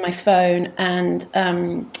delete it from my phone. And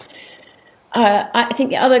I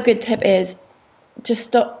think the other good tip is just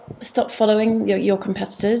stop following your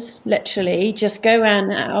competitors. Literally, just go around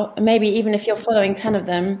now. Maybe even if you're following 10 of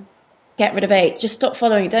them, get rid of 8. Just stop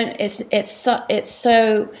following. It's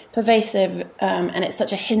so pervasive, and it's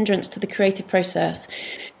such a hindrance to the creative process.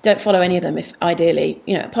 Don't follow any of them, if ideally,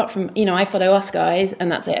 apart from, I follow us guys,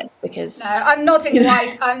 and that's it. Because no, I'm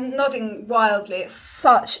nodding wildly. It's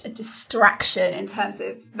such a distraction in terms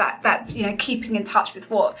of that keeping in touch with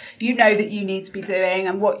what that you need to be doing,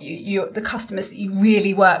 and what the customers that you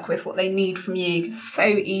really work with, what they need from you. You can so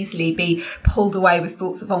easily be pulled away with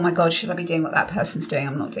thoughts of, oh my God, should I be doing what that person's doing?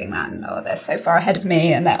 I'm not doing that, and oh, they're so far ahead of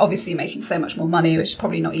me, and they're obviously making so much more money, which is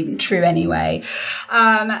probably not even true anyway.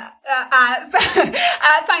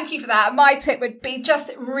 Thank you for that. My tip would be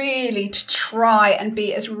just really to try and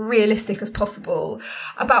be as realistic as possible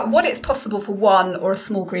about what it's possible for one or a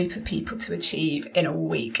small group of people to achieve in a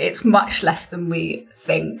week. It's much less than we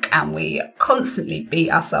think, and we constantly beat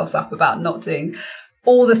ourselves up about not doing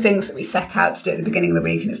all the things that we set out to do at the beginning of the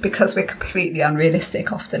week, and it's because we're completely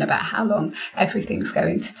unrealistic often about how long everything's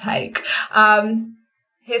going to take.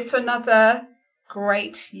 Here's to another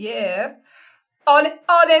great year on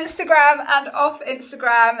Instagram and off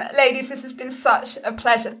Instagram. Ladies, this has been such a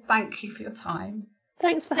pleasure. Thank you for your time.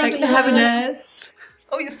 Thanks for having us.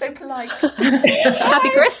 Oh, you're so polite. Happy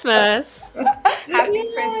Christmas. Happy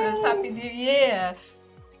Christmas. Happy New Year.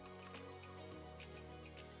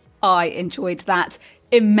 I enjoyed that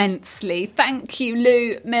immensely. Thank you,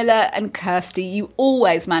 Lou, Milla and Kirsty. You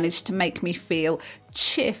always manage to make me feel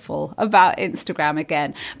cheerful about Instagram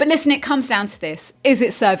again. But listen, it comes down to this. Is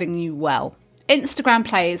it serving you well? Instagram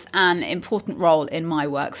plays an important role in my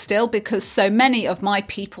work still because so many of my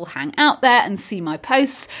people hang out there and see my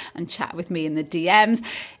posts and chat with me in the DMs.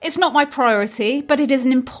 It's not my priority, but it is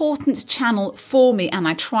an important channel for me and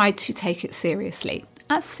I try to take it seriously.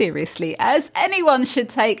 As seriously as anyone should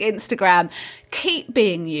take Instagram. Keep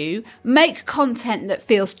being you, make content that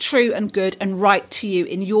feels true and good and right to you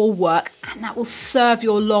in your work, and that will serve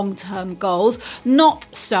your long-term goals,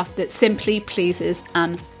 not stuff that simply pleases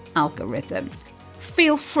an algorithm.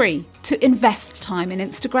 Feel free to invest time in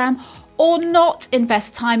Instagram or not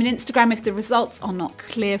invest time in Instagram if the results are not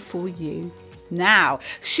clear for you. Now,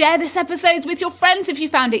 share this episode with your friends if you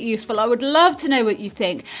found it useful. I would love to know what you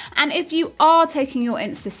think. And if you are taking your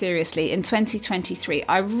Insta seriously in 2023,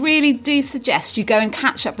 I really do suggest you go and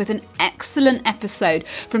catch up with an excellent episode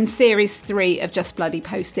from Series 3 of Just Bloody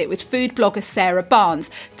Post It with food blogger Sarah Barnes,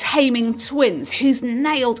 taming twins, who's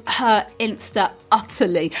nailed her Insta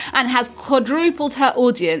utterly and has quadrupled her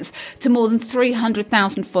audience to more than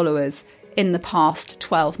 300,000 followers in the past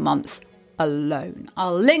 12 months. Alone.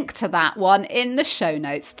 I'll link to that one in the show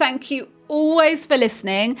notes. Thank you always for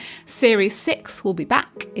listening. Series 6 will be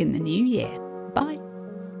back in the new year. Bye.